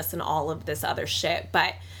loneliness, and all of this other shit.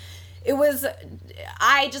 But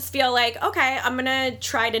I just feel like, okay, I'm going to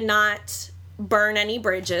try to not burn any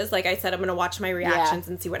bridges. Like I said, I'm going to watch my reactions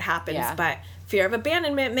and see what happens. Yeah. But fear of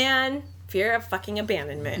abandonment, man. Fear of fucking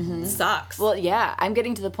abandonment sucks. Well, yeah. I'm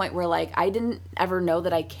getting to the point where, like, I didn't ever know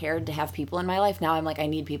that I cared to have people in my life. Now I'm like, I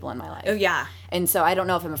need people in my life. Oh, yeah. And so I don't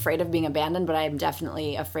know if I'm afraid of being abandoned, but I'm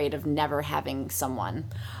definitely afraid of never having someone.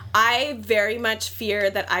 I very much fear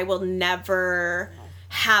that I will never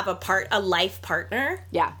have a life partner.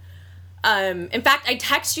 Yeah. In fact, I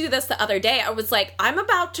texted you this the other day. I was like, I'm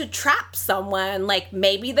about to trap someone, like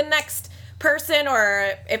maybe the next person,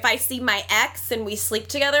 or if I see my ex and we sleep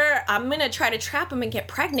together, I'm going to try to trap him and get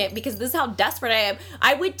pregnant, because this is how desperate I am.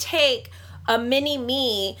 I would take a mini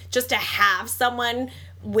me just to have someone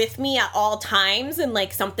with me at all times, and,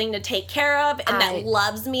 like, something to take care of, and that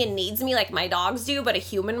loves me and needs me like my dogs do, but a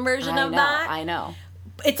human version of that. I know.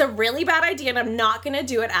 It's a really bad idea, and I'm not going to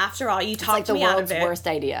do it after all. You talked me out of it. It's like the world's worst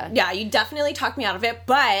idea. Yeah, you definitely talked me out of it,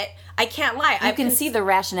 but I can't lie. You can see the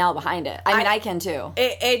rationale behind it. I mean, I can too.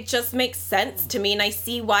 It just makes sense to me, and I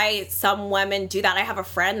see why some women do that. I have a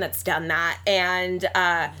friend that's done that, and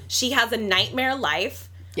she has a nightmare life.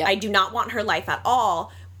 Yep. I do not want her life at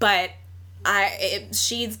all, but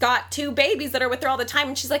she's got 2 babies that are with her all the time,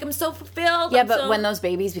 and she's like, I'm so fulfilled. Yeah, but when those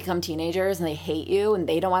babies become teenagers and they hate you and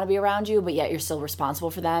they don't want to be around you, but yet you're still responsible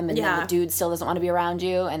for them, and then the dude still doesn't want to be around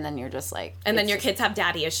you, and then you're just like... And then your kids have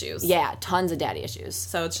daddy issues. Yeah, tons of daddy issues.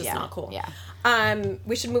 So it's just not cool. Yeah.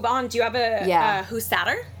 We should move on. Do you have a Who's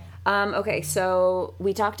Sadder? Okay, so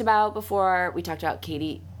we talked about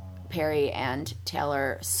Katy Perry and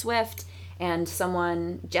Taylor Swift, and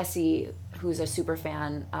Jesse, who's a super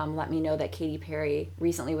fan, let me know that Katy Perry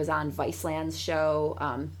recently was on Viceland's show,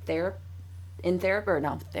 Therapy.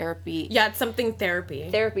 Yeah, it's something therapy.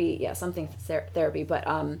 Therapy, yeah, something therapy. But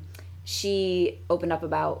she opened up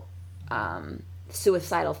about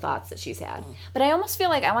suicidal thoughts that she's had. But I almost feel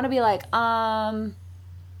like I want to be like, I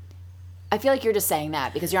feel like you're just saying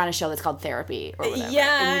that because you're on a show that's called Therapy or whatever.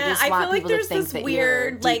 Yeah, and you just I want feel like people there's to think this that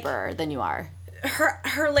weird, you're deeper than you are.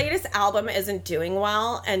 Her latest album isn't doing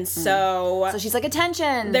well, and so she's like,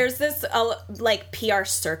 attention. There's this like PR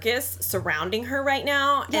circus surrounding her right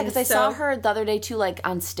now. Yeah, because I saw her the other day too, like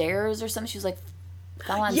on stairs or something. She was like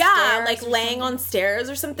fell on stairs, like laying on stairs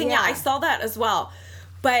or something. Yeah, I saw that as well.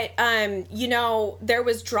 But, there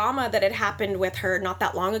was drama that had happened with her not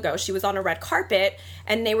that long ago. She was on a red carpet,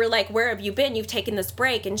 and they were like, where have you been? You've taken this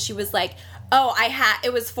break. And she was like, oh,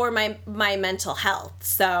 it was for my mental health.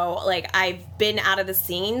 So, like, I've been out of the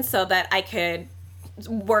scene so that I could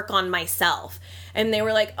work on myself. And they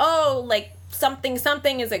were like, oh, like,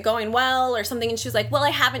 something, is it going well or something? And she was like, well,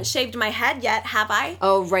 I haven't shaved my head yet, have I?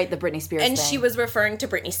 Oh, right, the Britney Spears and thing. She was referring to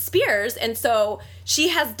Britney Spears, and so she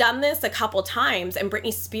has done this a couple times, and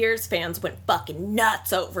Britney Spears fans went fucking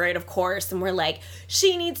nuts over it, of course, and were like,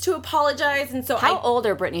 she needs to apologize. And so How old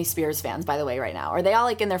are Britney Spears fans, by the way, right now? Are they all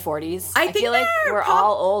like in their 40s? I feel like we're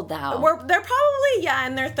all old now. They're probably,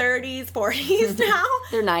 in their 30s, 40s now.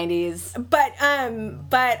 Their 90s. But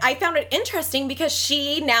I found it interesting because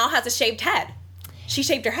she now has a shaved head. She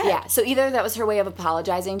shaved her head. Yeah, so either that was her way of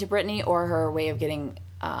apologizing to Britney or her way of getting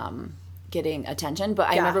attention. But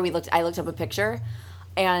I remember I looked up a picture,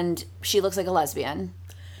 and she looks like a lesbian.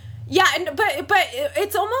 Yeah, but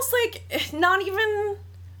it's almost like not even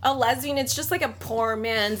a lesbian. It's just like a poor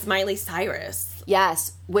man's Miley Cyrus.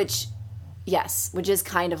 Yes, which is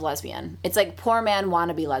kind of lesbian. It's like poor man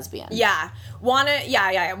wannabe lesbian. Yeah.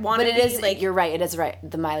 Wannabe. But it is, like, you're right, it is right,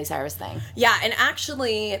 the Miley Cyrus thing. Yeah, and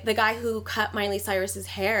actually, the guy who cut Miley Cyrus's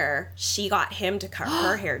hair, she got him to cut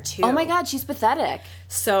her hair, too. Oh my God, she's pathetic.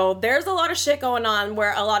 So there's a lot of shit going on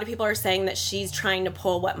where a lot of people are saying that she's trying to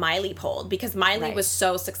pull what Miley pulled because Miley was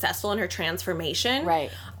so successful in her transformation.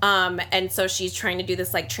 Right. And so she's trying to do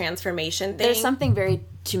this, like, transformation thing. There's something very,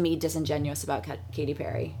 to me, disingenuous about Katy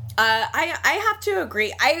Perry. I have to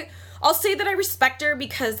agree. I'll say that I respect her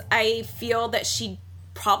because I feel that she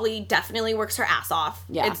definitely works her ass off.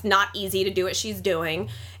 Yeah. It's not easy to do what she's doing.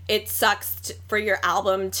 It sucks for your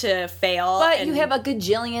album to fail. But you have a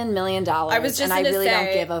gajillion $1 million. I was just and I really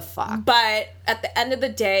don't give a fuck. But at the end of the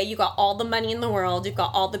day, you got all the money in the world. You've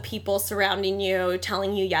got all the people surrounding you,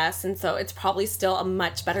 telling you yes. And so it's probably still a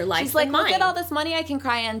much better life She's like, than mine. Look at all this money I can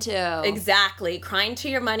cry into. Exactly. Cry into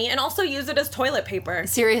your money and also use it as toilet paper.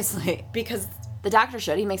 Seriously. Because the doctor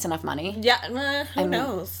should. He makes enough money. Yeah, who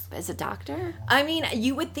knows? As a doctor? I mean,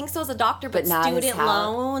 you would think so as a doctor, but not student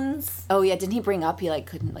loans. Oh yeah, didn't he bring up he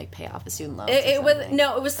couldn't pay off the student loans? It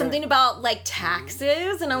was something about like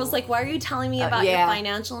taxes, and I was like, why are you telling me about your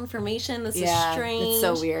financial information? This is strange. It's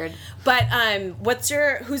so weird. But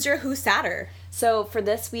who's your Who Satter? So for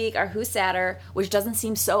this week, our Who Satter, which doesn't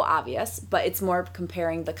seem so obvious, but it's more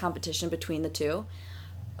comparing the competition between the two.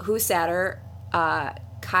 Who Satter,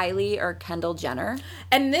 Kylie or Kendall Jenner.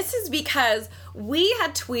 And this is because we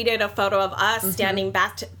had tweeted a photo of us standing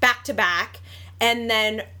back to back, and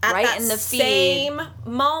then at that in the same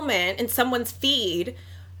moment in someone's feed,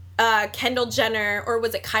 Kendall Jenner, or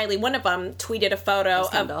was it Kylie? One of them tweeted a photo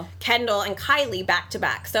of Kendall and Kylie back to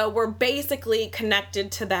back. So we're basically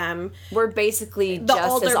connected to them. We're basically the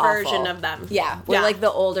just older as version of them. Yeah, we're like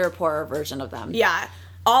the older, poorer version of them. Yeah.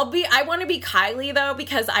 I want to be Kylie, though,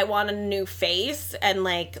 because I want a new face and,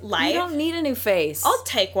 like, life. You don't need a new face. I'll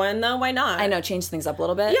take one, though. Why not? I know, change things up a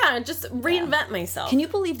little bit. Yeah, just reinvent myself. Can you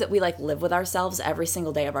believe that we, live with ourselves every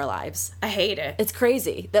single day of our lives? I hate it. It's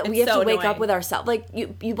crazy that we have to wake up with ourselves. Like,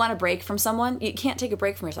 you want a break from someone? You can't take a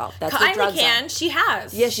break from yourself. That's what drugs can. She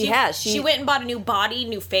has. Yeah, she has. She went and bought a new body,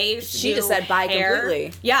 new face, She just said bye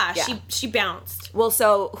completely. Yeah, she bounced. Well,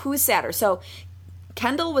 so, who's sadder? So,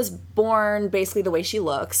 Kendall was born basically the way she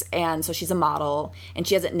looks, and so she's a model, and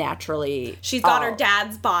she has it naturally. She's got her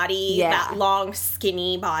dad's body, that long,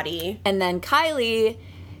 skinny body. And then Kylie,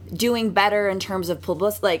 doing better in terms of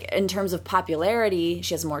publicity, in terms of popularity.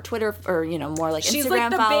 She has more Twitter, or, more she's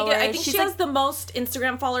Instagram followers. I think she has the most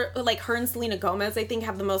Instagram followers, her and Selena Gomez, I think,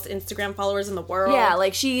 have the most Instagram followers in the world. Yeah,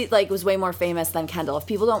 she, was way more famous than Kendall. If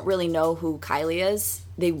people don't really know who Kylie is,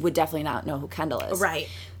 they would definitely not know who Kendall is. Right.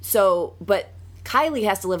 So, Kylie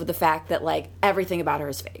has to live with the fact that, everything about her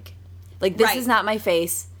is fake. This is not my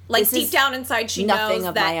face. Like, deep down inside, she nothing knows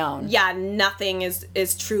of that, my own. Yeah, nothing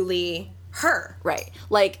is truly her. Right.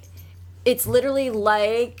 Like, it's literally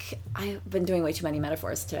like, I've been doing way too many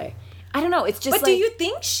metaphors today. I don't know. It's just But do you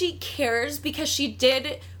think she cares because she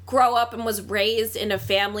did grow up and was raised in a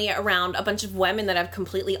family around a bunch of women that have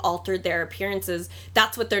completely altered their appearances?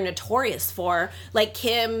 That's what they're notorious for. Like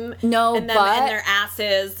Kim and them and their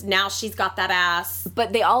asses. Now she's got that ass.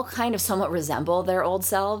 But they all kind of somewhat resemble their old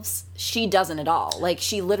selves. She doesn't at all. Like,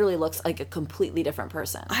 she literally looks like a completely different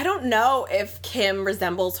person. I don't know if Kim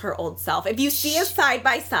resembles her old self. If you see a side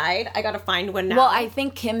by side, I gotta find one now. Well, I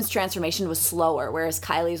think Kim's transformation was slower, whereas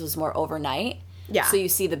Kylie's was more overnight. Yeah. So you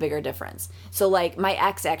see the bigger difference. So, like, my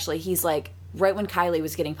ex, actually, he's like, right when Kylie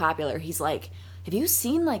was getting popular, he's like, have you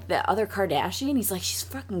seen, like, the other Kardashian? He's like, she's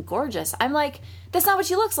fucking gorgeous. I'm like, that's not what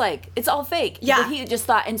she looks like. It's all fake. Yeah. But he just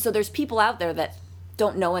thought, and so there's people out there that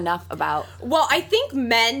don't know enough about. Well, I think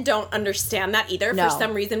men don't understand that either. No. For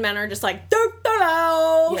some reason, men are just like,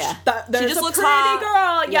 yeah. She just looks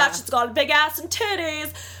hot. Girl. Yeah, she's got a big ass and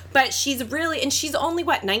titties. But she's really, and she's only,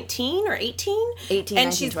 19 or 18? 18, and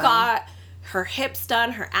 19, she's 20. got her hips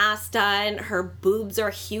done, her ass done, her boobs are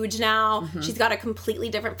huge now. Mm-hmm. She's got a completely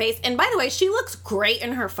different face. And by the way, she looks great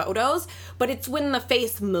in her photos, but it's when the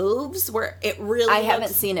face moves where it really haven't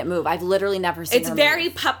seen it move. I've literally never seen it move. It's very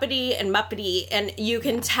puppety and muppety, and you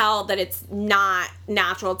can tell that it's not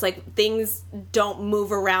natural. It's like things don't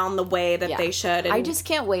move around the way that they should. And I just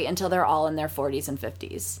can't wait until they're all in their 40s and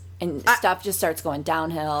 50s. And stuff just starts going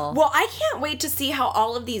downhill. Well, I can't wait to see how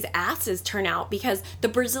all of these asses turn out, because the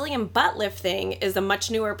Brazilian butt lift thing is a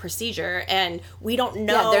much newer procedure, and we don't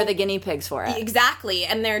know. Yeah, they're the guinea pigs for it. Exactly,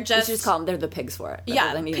 and they're just... You just call them, they're the pigs for it.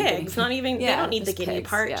 Yeah, pigs. Not even, they don't need the guinea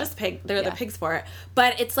part, just pig. They're the pigs for it.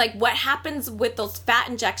 But it's like, what happens with those fat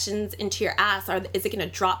injections into your ass? Is it going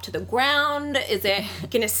to drop to the ground? Is it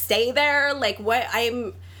going to stay there? Like, what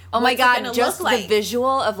Oh my God, just the visual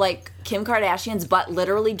of, like, Kim Kardashian's butt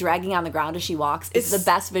literally dragging on the ground as she walks is the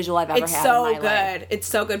best visual I've ever had in my life. It's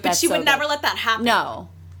so good. But she would never let that happen. No.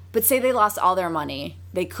 But say they lost all their money.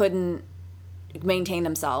 They couldn't maintain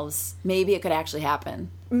themselves. Maybe it could actually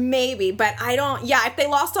happen. Maybe, but I don't... Yeah, if they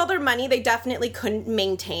lost all their money, they definitely couldn't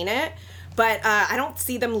maintain it. But I don't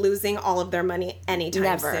see them losing all of their money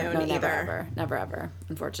anytime soon either. Never, ever,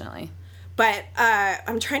 unfortunately. But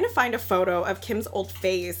I'm trying to find a photo of Kim's old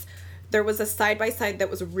face. There was a side-by-side that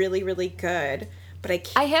was really, really good. But I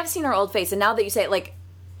can't... I have seen her old face, and now that you say it, like,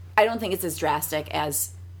 I don't think it's as drastic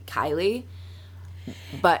as Kylie.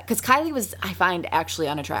 But, because Kylie was, I find, actually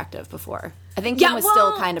unattractive before. I think Kim was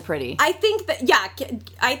still kind of pretty. I think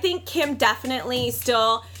I think Kim definitely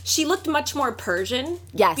still... She looked much more Persian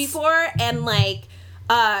before, and, like...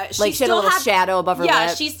 she had a little shadow above her lip.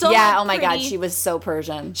 Yeah, she still had oh my God, she was so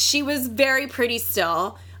Persian. She was very pretty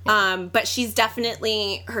still. But she's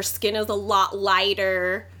definitely, her skin is a lot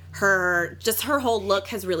lighter. Her whole look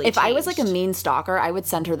has really changed. If I was like a mean stalker, I would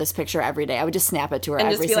send her this picture every day. I would just snap it to her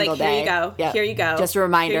every single day. Here you go. Yep. Here you go. Just a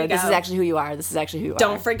reminder. This is actually who you are. This is actually who you are.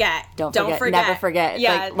 Don't forget. Don't forget. Never forget.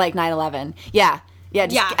 Yeah. Like 9/11. Yeah.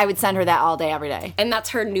 I would send her that all day, every day. And that's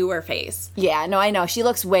her newer face. Yeah, no, I know. She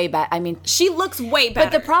looks way better. I mean... She looks way better.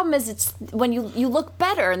 But the problem is, it's when you look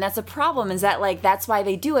better, and that's a problem, is that, like, that's why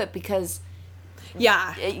they do it, because...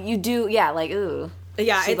 Yeah. You do, like, ooh.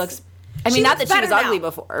 Yeah, she looks... I mean, not that she was ugly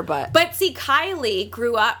before, but... But see, Kylie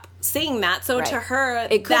grew up seeing that, so to her...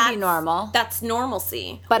 It could be normal. That's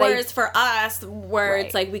normalcy. But whereas for us,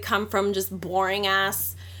 it's like we come from just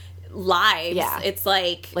boring-ass... lives. Yeah. It's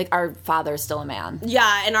like our father's still a man.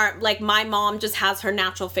 Yeah, and my mom just has her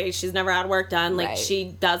natural face. She's never had work done. Like she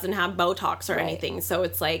doesn't have Botox or anything. So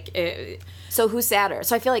it's like So who's sadder?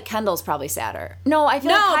 So I feel like Kendall's probably sadder. No, I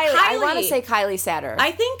feel like Kylie. I want to say Kylie's sadder.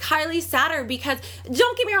 I think Kylie's sadder because,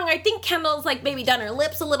 don't get me wrong, I think Kendall's like maybe done her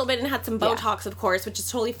lips a little bit and had some Botox, of course, which is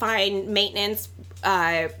totally fine. Maintenance.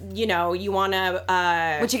 You want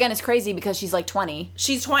to... Which, again, is crazy because she's, like, 20.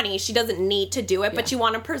 She's 20. She doesn't need to do it, but you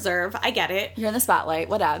want to preserve. I get it. You're in the spotlight.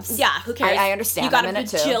 Whatevs. Yeah, who cares? I understand. You got $1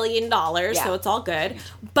 bajillion, so it's all good.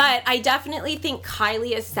 But I definitely think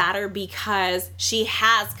Kylie is sadder because she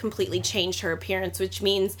has completely changed her appearance, which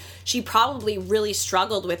means she probably really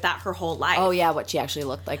struggled with that her whole life. Oh, yeah, what she actually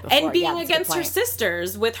looked like before. And being against her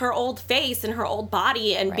sisters with her old face and her old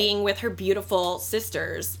body and being with her beautiful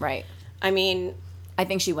sisters. Right. I mean... I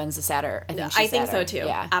think she wins the sadder. I think so too.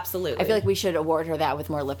 Yeah, absolutely. I feel like we should award her that with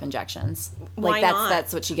more lip injections. Why like not?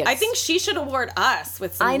 That's what she gets. I think she should award us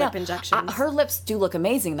with some lip injections. Her lips do look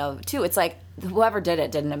amazing though too. It's like whoever did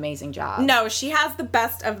it did an amazing job. No, she has the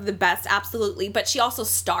best of the best, absolutely. But she also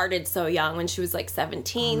started so young when she was like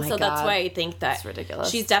 17, so that's why I think that's ridiculous.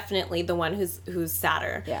 She's definitely the one who's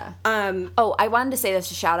sadder. Yeah. I wanted to say this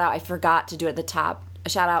to shout out. I forgot to do it at the top. A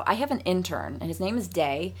shout out. I have an intern, and his name is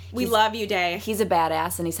Day. We love you, Day. He's a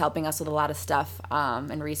badass, and he's helping us with a lot of stuff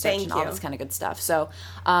and research and all this kind of good stuff. So,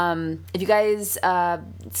 if you guys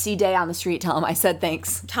see Day on the street, tell him I said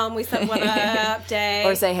thanks. Tell him we said what up, Day.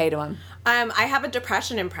 Or say hey to him. I have a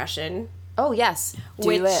depression impression. Oh yes,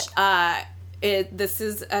 This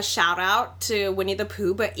is a shout out to Winnie the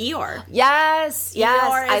Pooh, but Eeyore. Yes.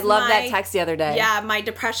 I love that text the other day. Yeah, my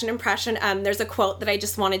depression impression. There's a quote that I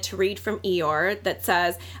just wanted to read from Eeyore that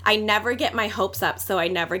says, "I never get my hopes up, so I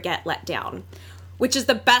never get let down." Which is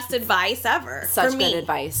the best advice ever. Such good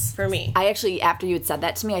advice. For me. I actually, after you had said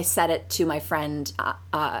that to me, I said it to my friend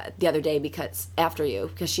the other day because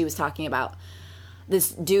she was talking about this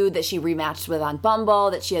dude that she rematched with on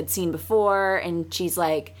Bumble that she had seen before, and she's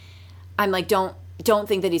like, I'm like, don't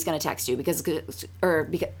think that he's going to text you because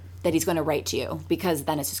that he's going to write to you, because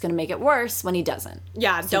then it's just going to make it worse when he doesn't.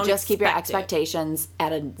 Yeah, so just keep your expectations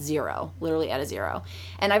at a zero, literally at a zero.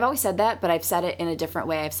 And I've always said that, but I've said it in a different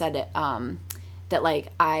way. I've said it that like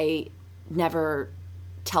I never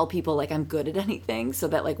tell people like I'm good at anything, so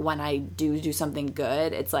that like when I do something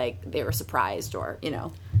good, it's like they were surprised, or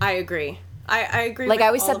I agree. I agree. Like I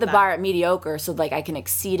always set the bar at mediocre, so like I can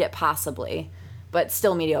exceed it possibly, but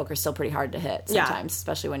still mediocre is still pretty hard to hit sometimes,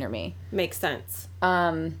 especially when you're me. Makes sense.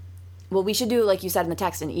 Well, we should do, like you said in the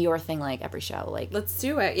text, an Eeyore thing like every show. Like, let's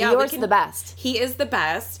do it. Yeah, Eeyore's the best. He is the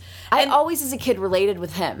best. I always, as a kid, related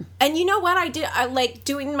with him. And you know what I did? I like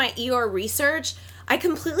doing my Eeyore research. I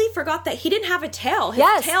completely forgot that he didn't have a tail. His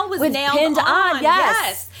tail was nailed pinned on.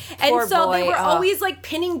 Yes. And so they were always like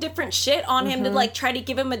pinning different shit on him to like try to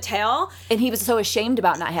give him a tail. And he was so ashamed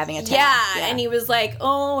about not having a tail. Yeah. And he was like,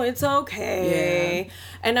 "Oh, it's okay." Yeah.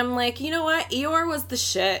 And I'm like, you know what? Eeyore was the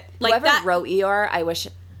shit. Like whoever wrote Eeyore, I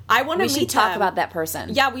want to meet talk about that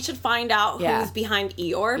person. Yeah, we should find out who's behind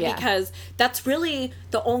Eeyore, because that's really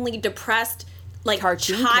the only depressed like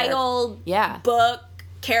cartoon child book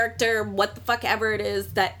character, what the fuck ever it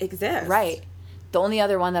is that exists. Right. The only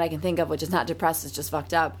other one that I can think of, which is not depressed, is just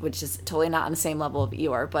fucked up, which is totally not on the same level of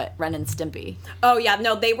Eeyore, but Ren and Stimpy. Oh yeah,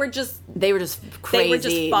 no, they were just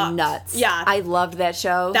crazy, nuts. Yeah, I loved that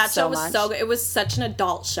show. That so show was much. so good. It was such an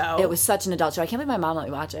adult show. It was such an adult show. I can't believe my mom let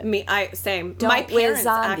me watch it. Same. Don't my parents whiz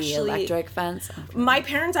on actually the electric fence. My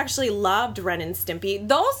parents actually loved Ren and Stimpy.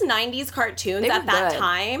 Those '90s cartoons at that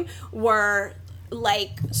time were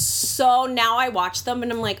like, so now I watch them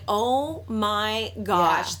and I'm like, oh my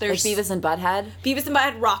gosh, there's like Beavis and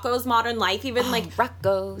Butthead, Rocko's Modern Life, even like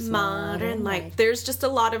Rocko's Modern Life. There's just a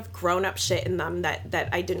lot of grown-up shit in them that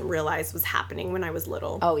I didn't realize was happening when I was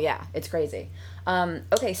little. Oh yeah, it's crazy.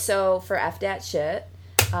 Okay, so for FDAT shit,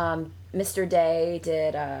 Mr. Day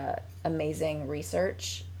did amazing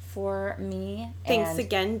research for me. Thanks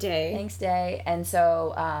again, Day. Thanks, Day. And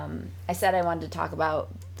so I said I wanted to talk about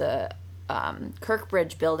the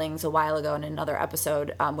Kirkbridge buildings a while ago in another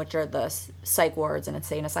episode, which are the psych wards and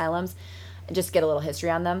insane asylums, and just get a little history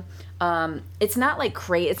on them. It's not like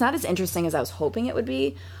it's not as interesting as I was hoping it would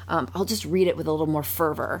be. I'll just read it with a little more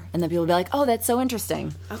fervor, and then people will be like, oh, that's so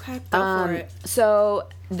interesting. Okay, go for it. So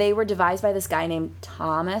they were devised by this guy named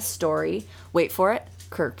Thomas Story. Wait for it.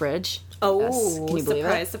 Kirkbridge. Oh, yes. Can you believe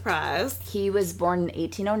it? Surprise. He was born in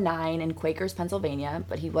 1809 in Quakers, Pennsylvania,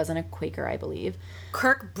 but he wasn't a Quaker, I believe.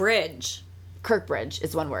 Kirkbridge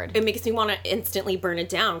is one word. It makes me want to instantly burn it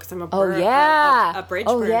down because I'm a bridge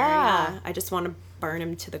burner. Yeah. I just want to burn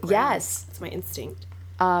him to the ground. Yes. It's my instinct.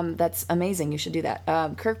 That's amazing. You should do that.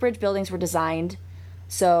 Kirkbridge buildings were designed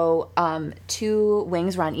so 2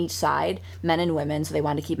 wings were on each side, men and women, so they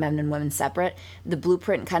wanted to keep men and women separate. The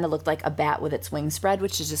blueprint kind of looked like a bat with its wings spread,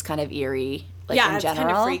 which is just kind of eerie, in general. It's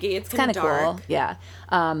kind of freaky. It's kind of dark. Cool. Yeah.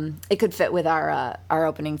 It could fit with our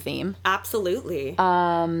opening theme. Absolutely.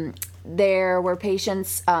 There were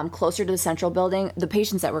patients closer to the central building. The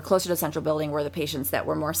patients that were closer to the central building were the patients that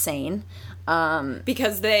were more sane.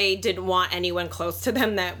 Because they didn't want anyone close to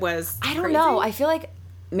them that was I don't know. I feel like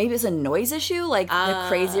maybe it's a noise issue. Like, the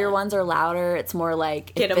crazier ones are louder. It's more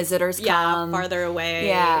like if visitors come. Farther away.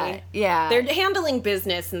 Yeah. They're handling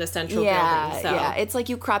business in the central building. So. Yeah, it's like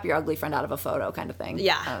you crop your ugly friend out of a photo kind of thing.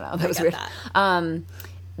 Yeah. I don't know. That was weird.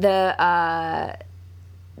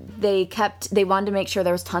 They wanted to make sure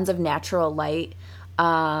there was tons of natural light.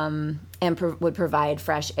 and would provide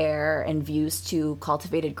fresh air and views to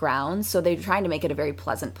cultivated grounds. So they're trying to make it a very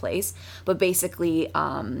pleasant place. But basically,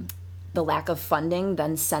 the lack of funding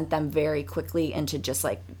then sent them very quickly into just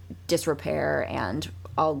like disrepair, and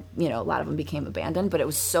a lot of them became abandoned. But it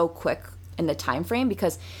was so quick in the time frame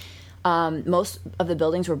because most of the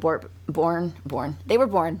buildings were born. They were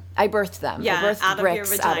born. I birthed them. Yeah, I birthed out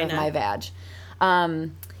bricks of your vagina. out of my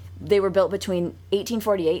vag. They were built between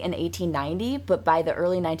 1848 and 1890, but by the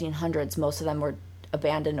early 1900s, most of them were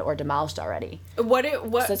abandoned or demolished already. What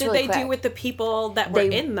So did really they quick. do with the people that were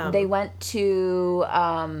in them? They went to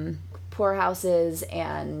poorhouses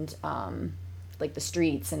and like the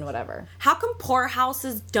streets and whatever. How come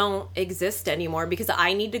poorhouses don't exist anymore? Because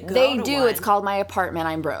I need to go They to do. one. It's called My Apartment,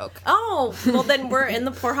 I'm Broke. Oh, well then we're in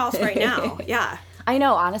the poorhouse right now. Yeah. I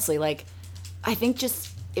know, honestly, like, I think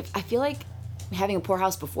I feel like having a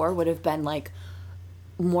poorhouse before would have been, like,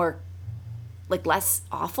 more, like, less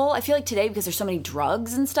awful. I feel like today, because there's so many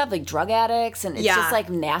drugs and stuff, like drug addicts, and it's just, like,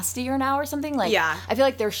 nastier now or something. Like, yeah. I feel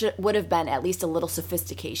like there would have been at least a little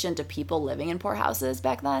sophistication to people living in poorhouses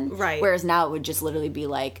back then. Right. Whereas now it would just literally be,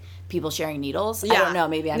 like, people sharing needles. Yeah. I don't know,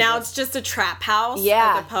 maybe now it's just a trap house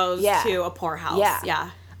Yeah. as opposed Yeah. to a poorhouse. Yeah.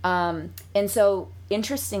 Yeah. And so,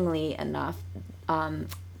 interestingly enough,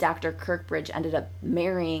 Dr. Kirkbridge ended up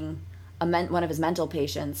marrying one of his mental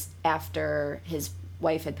patients after his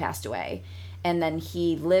wife had passed away. And then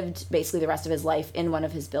he lived basically the rest of his life in one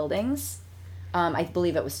of his buildings. I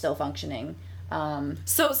believe it was still functioning.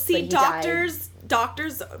 So, see, doctors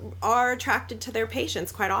are attracted to their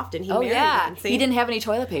patients quite often. He married one. See? He didn't have any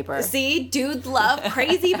toilet paper. See, dudes love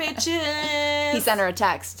crazy bitches. He sent her a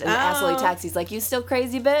text, an absolute text. He's like, "You still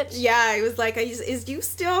crazy, bitch?" Yeah, he was like, "Is you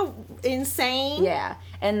still insane?" Yeah,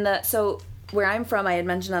 and so where I'm from, I had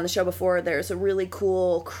mentioned on the show before, there's a really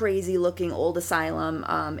cool, crazy-looking old asylum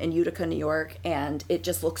in Utica, New York, and it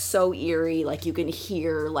just looks so eerie. Like you can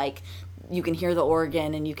hear the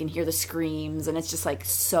organ and you can hear the screams, and it's just like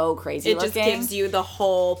so crazy looking. It just gives you the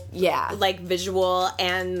whole like visual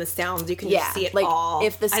and the sounds. You can just see it like, all.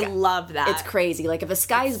 I love that. It's crazy. Like if the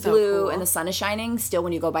sky's so blue cool. and the sun is shining, still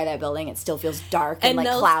when you go by that building, it still feels dark and like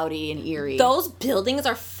cloudy and eerie. Those buildings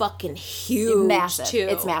are fucking huge. Massive. Too.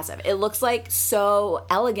 It's massive. It looks like so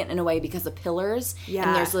elegant in a way because the pillars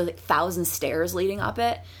and there's like 1,000 stairs leading up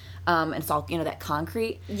it. And it's all, that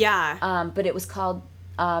concrete. Yeah. But it was called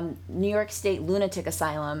New York State Lunatic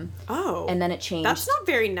Asylum. Oh. And then it changed. That's not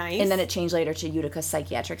very nice. And then it changed later to Utica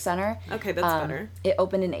Psychiatric Center. Okay, that's better. It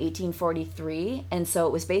opened in 1843, and so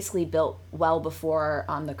it was basically built well before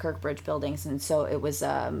the Kirkbridge buildings, and so it was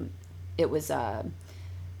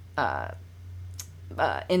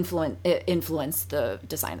influenced the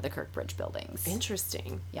design of the Kirkbridge buildings.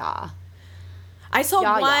 Interesting. Yeah. I saw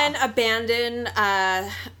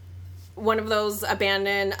one of those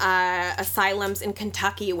abandoned asylums in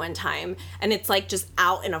Kentucky one time, and it's like just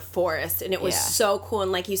out in a forest, and it was so cool.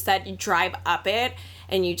 And like you said, you drive up it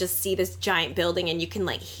and you just see this giant building, and you can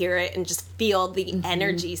like hear it and just feel the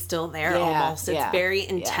energy still there. Almost it's very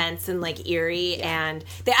intense and like eerie. And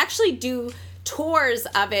they actually do tours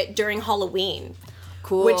of it during Halloween.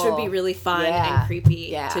 Cool. Which would be really fun and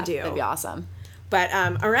creepy to do. That'd be awesome. But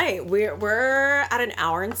all right, we're at an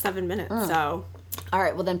hour and 7 minutes. So all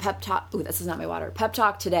right, well then pep talk. Ooh, this is not my water. Pep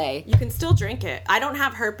talk today. You can still drink it. I don't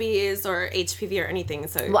have herpes or HPV or anything,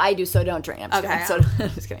 so well, I do. So don't drink. I'm just kidding. So, I'm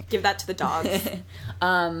just kidding. Give that to the dogs.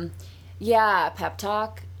 Yeah, pep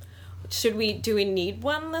talk. Do we need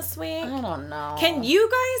one this week? I don't know. Can you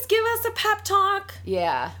guys give us a pep talk?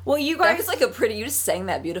 Yeah. Well, you That guys. was like a pretty. You just sang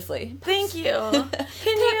that beautifully. Thank you.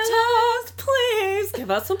 Can you please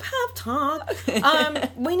give us a pep talk?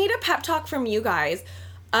 We need a pep talk from you guys.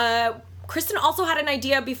 Kristen also had an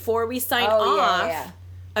idea before we signed off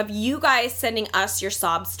of you guys sending us your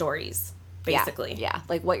sob stories, basically. Yeah,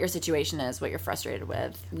 like what your situation is, what you're frustrated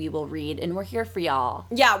with. We will read, and we're here for y'all.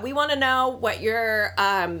 Yeah, we want to know what your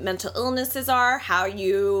mental illnesses are, how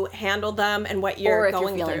you handle them, and what you're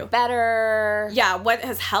going you're feeling through. Better. Yeah, what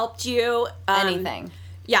has helped you. Anything.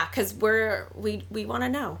 Yeah, because we want to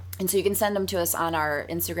know. And so you can send them to us on our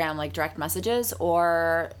Instagram, like direct messages,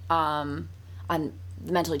 or on the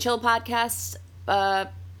Mentally Chill podcast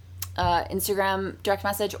Instagram direct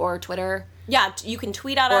message, or Twitter. Yeah, you can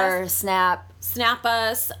tweet at or us. Snap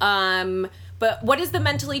us. But what is the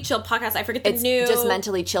Mentally Chill podcast? I forget the new. It's just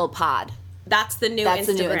Mentally Chill Pod. That's the new That's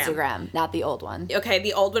Instagram. the new Instagram, not the old one. Okay,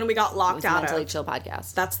 the old one we got locked out Mentally of. Chill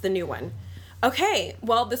Podcast. That's the new one. Okay,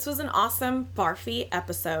 well, this was an awesome barfy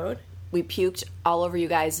episode. We puked all over you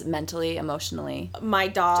guys mentally, emotionally. My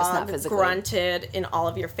dog just not physically. Grunted in all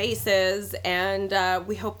of your faces, and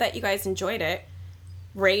we hope that you guys enjoyed it.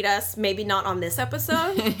 rate us, maybe not on this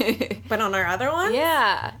episode, but on our other ones.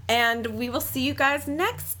 Yeah. And we will see you guys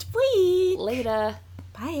next week. Later.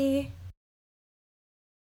 Bye.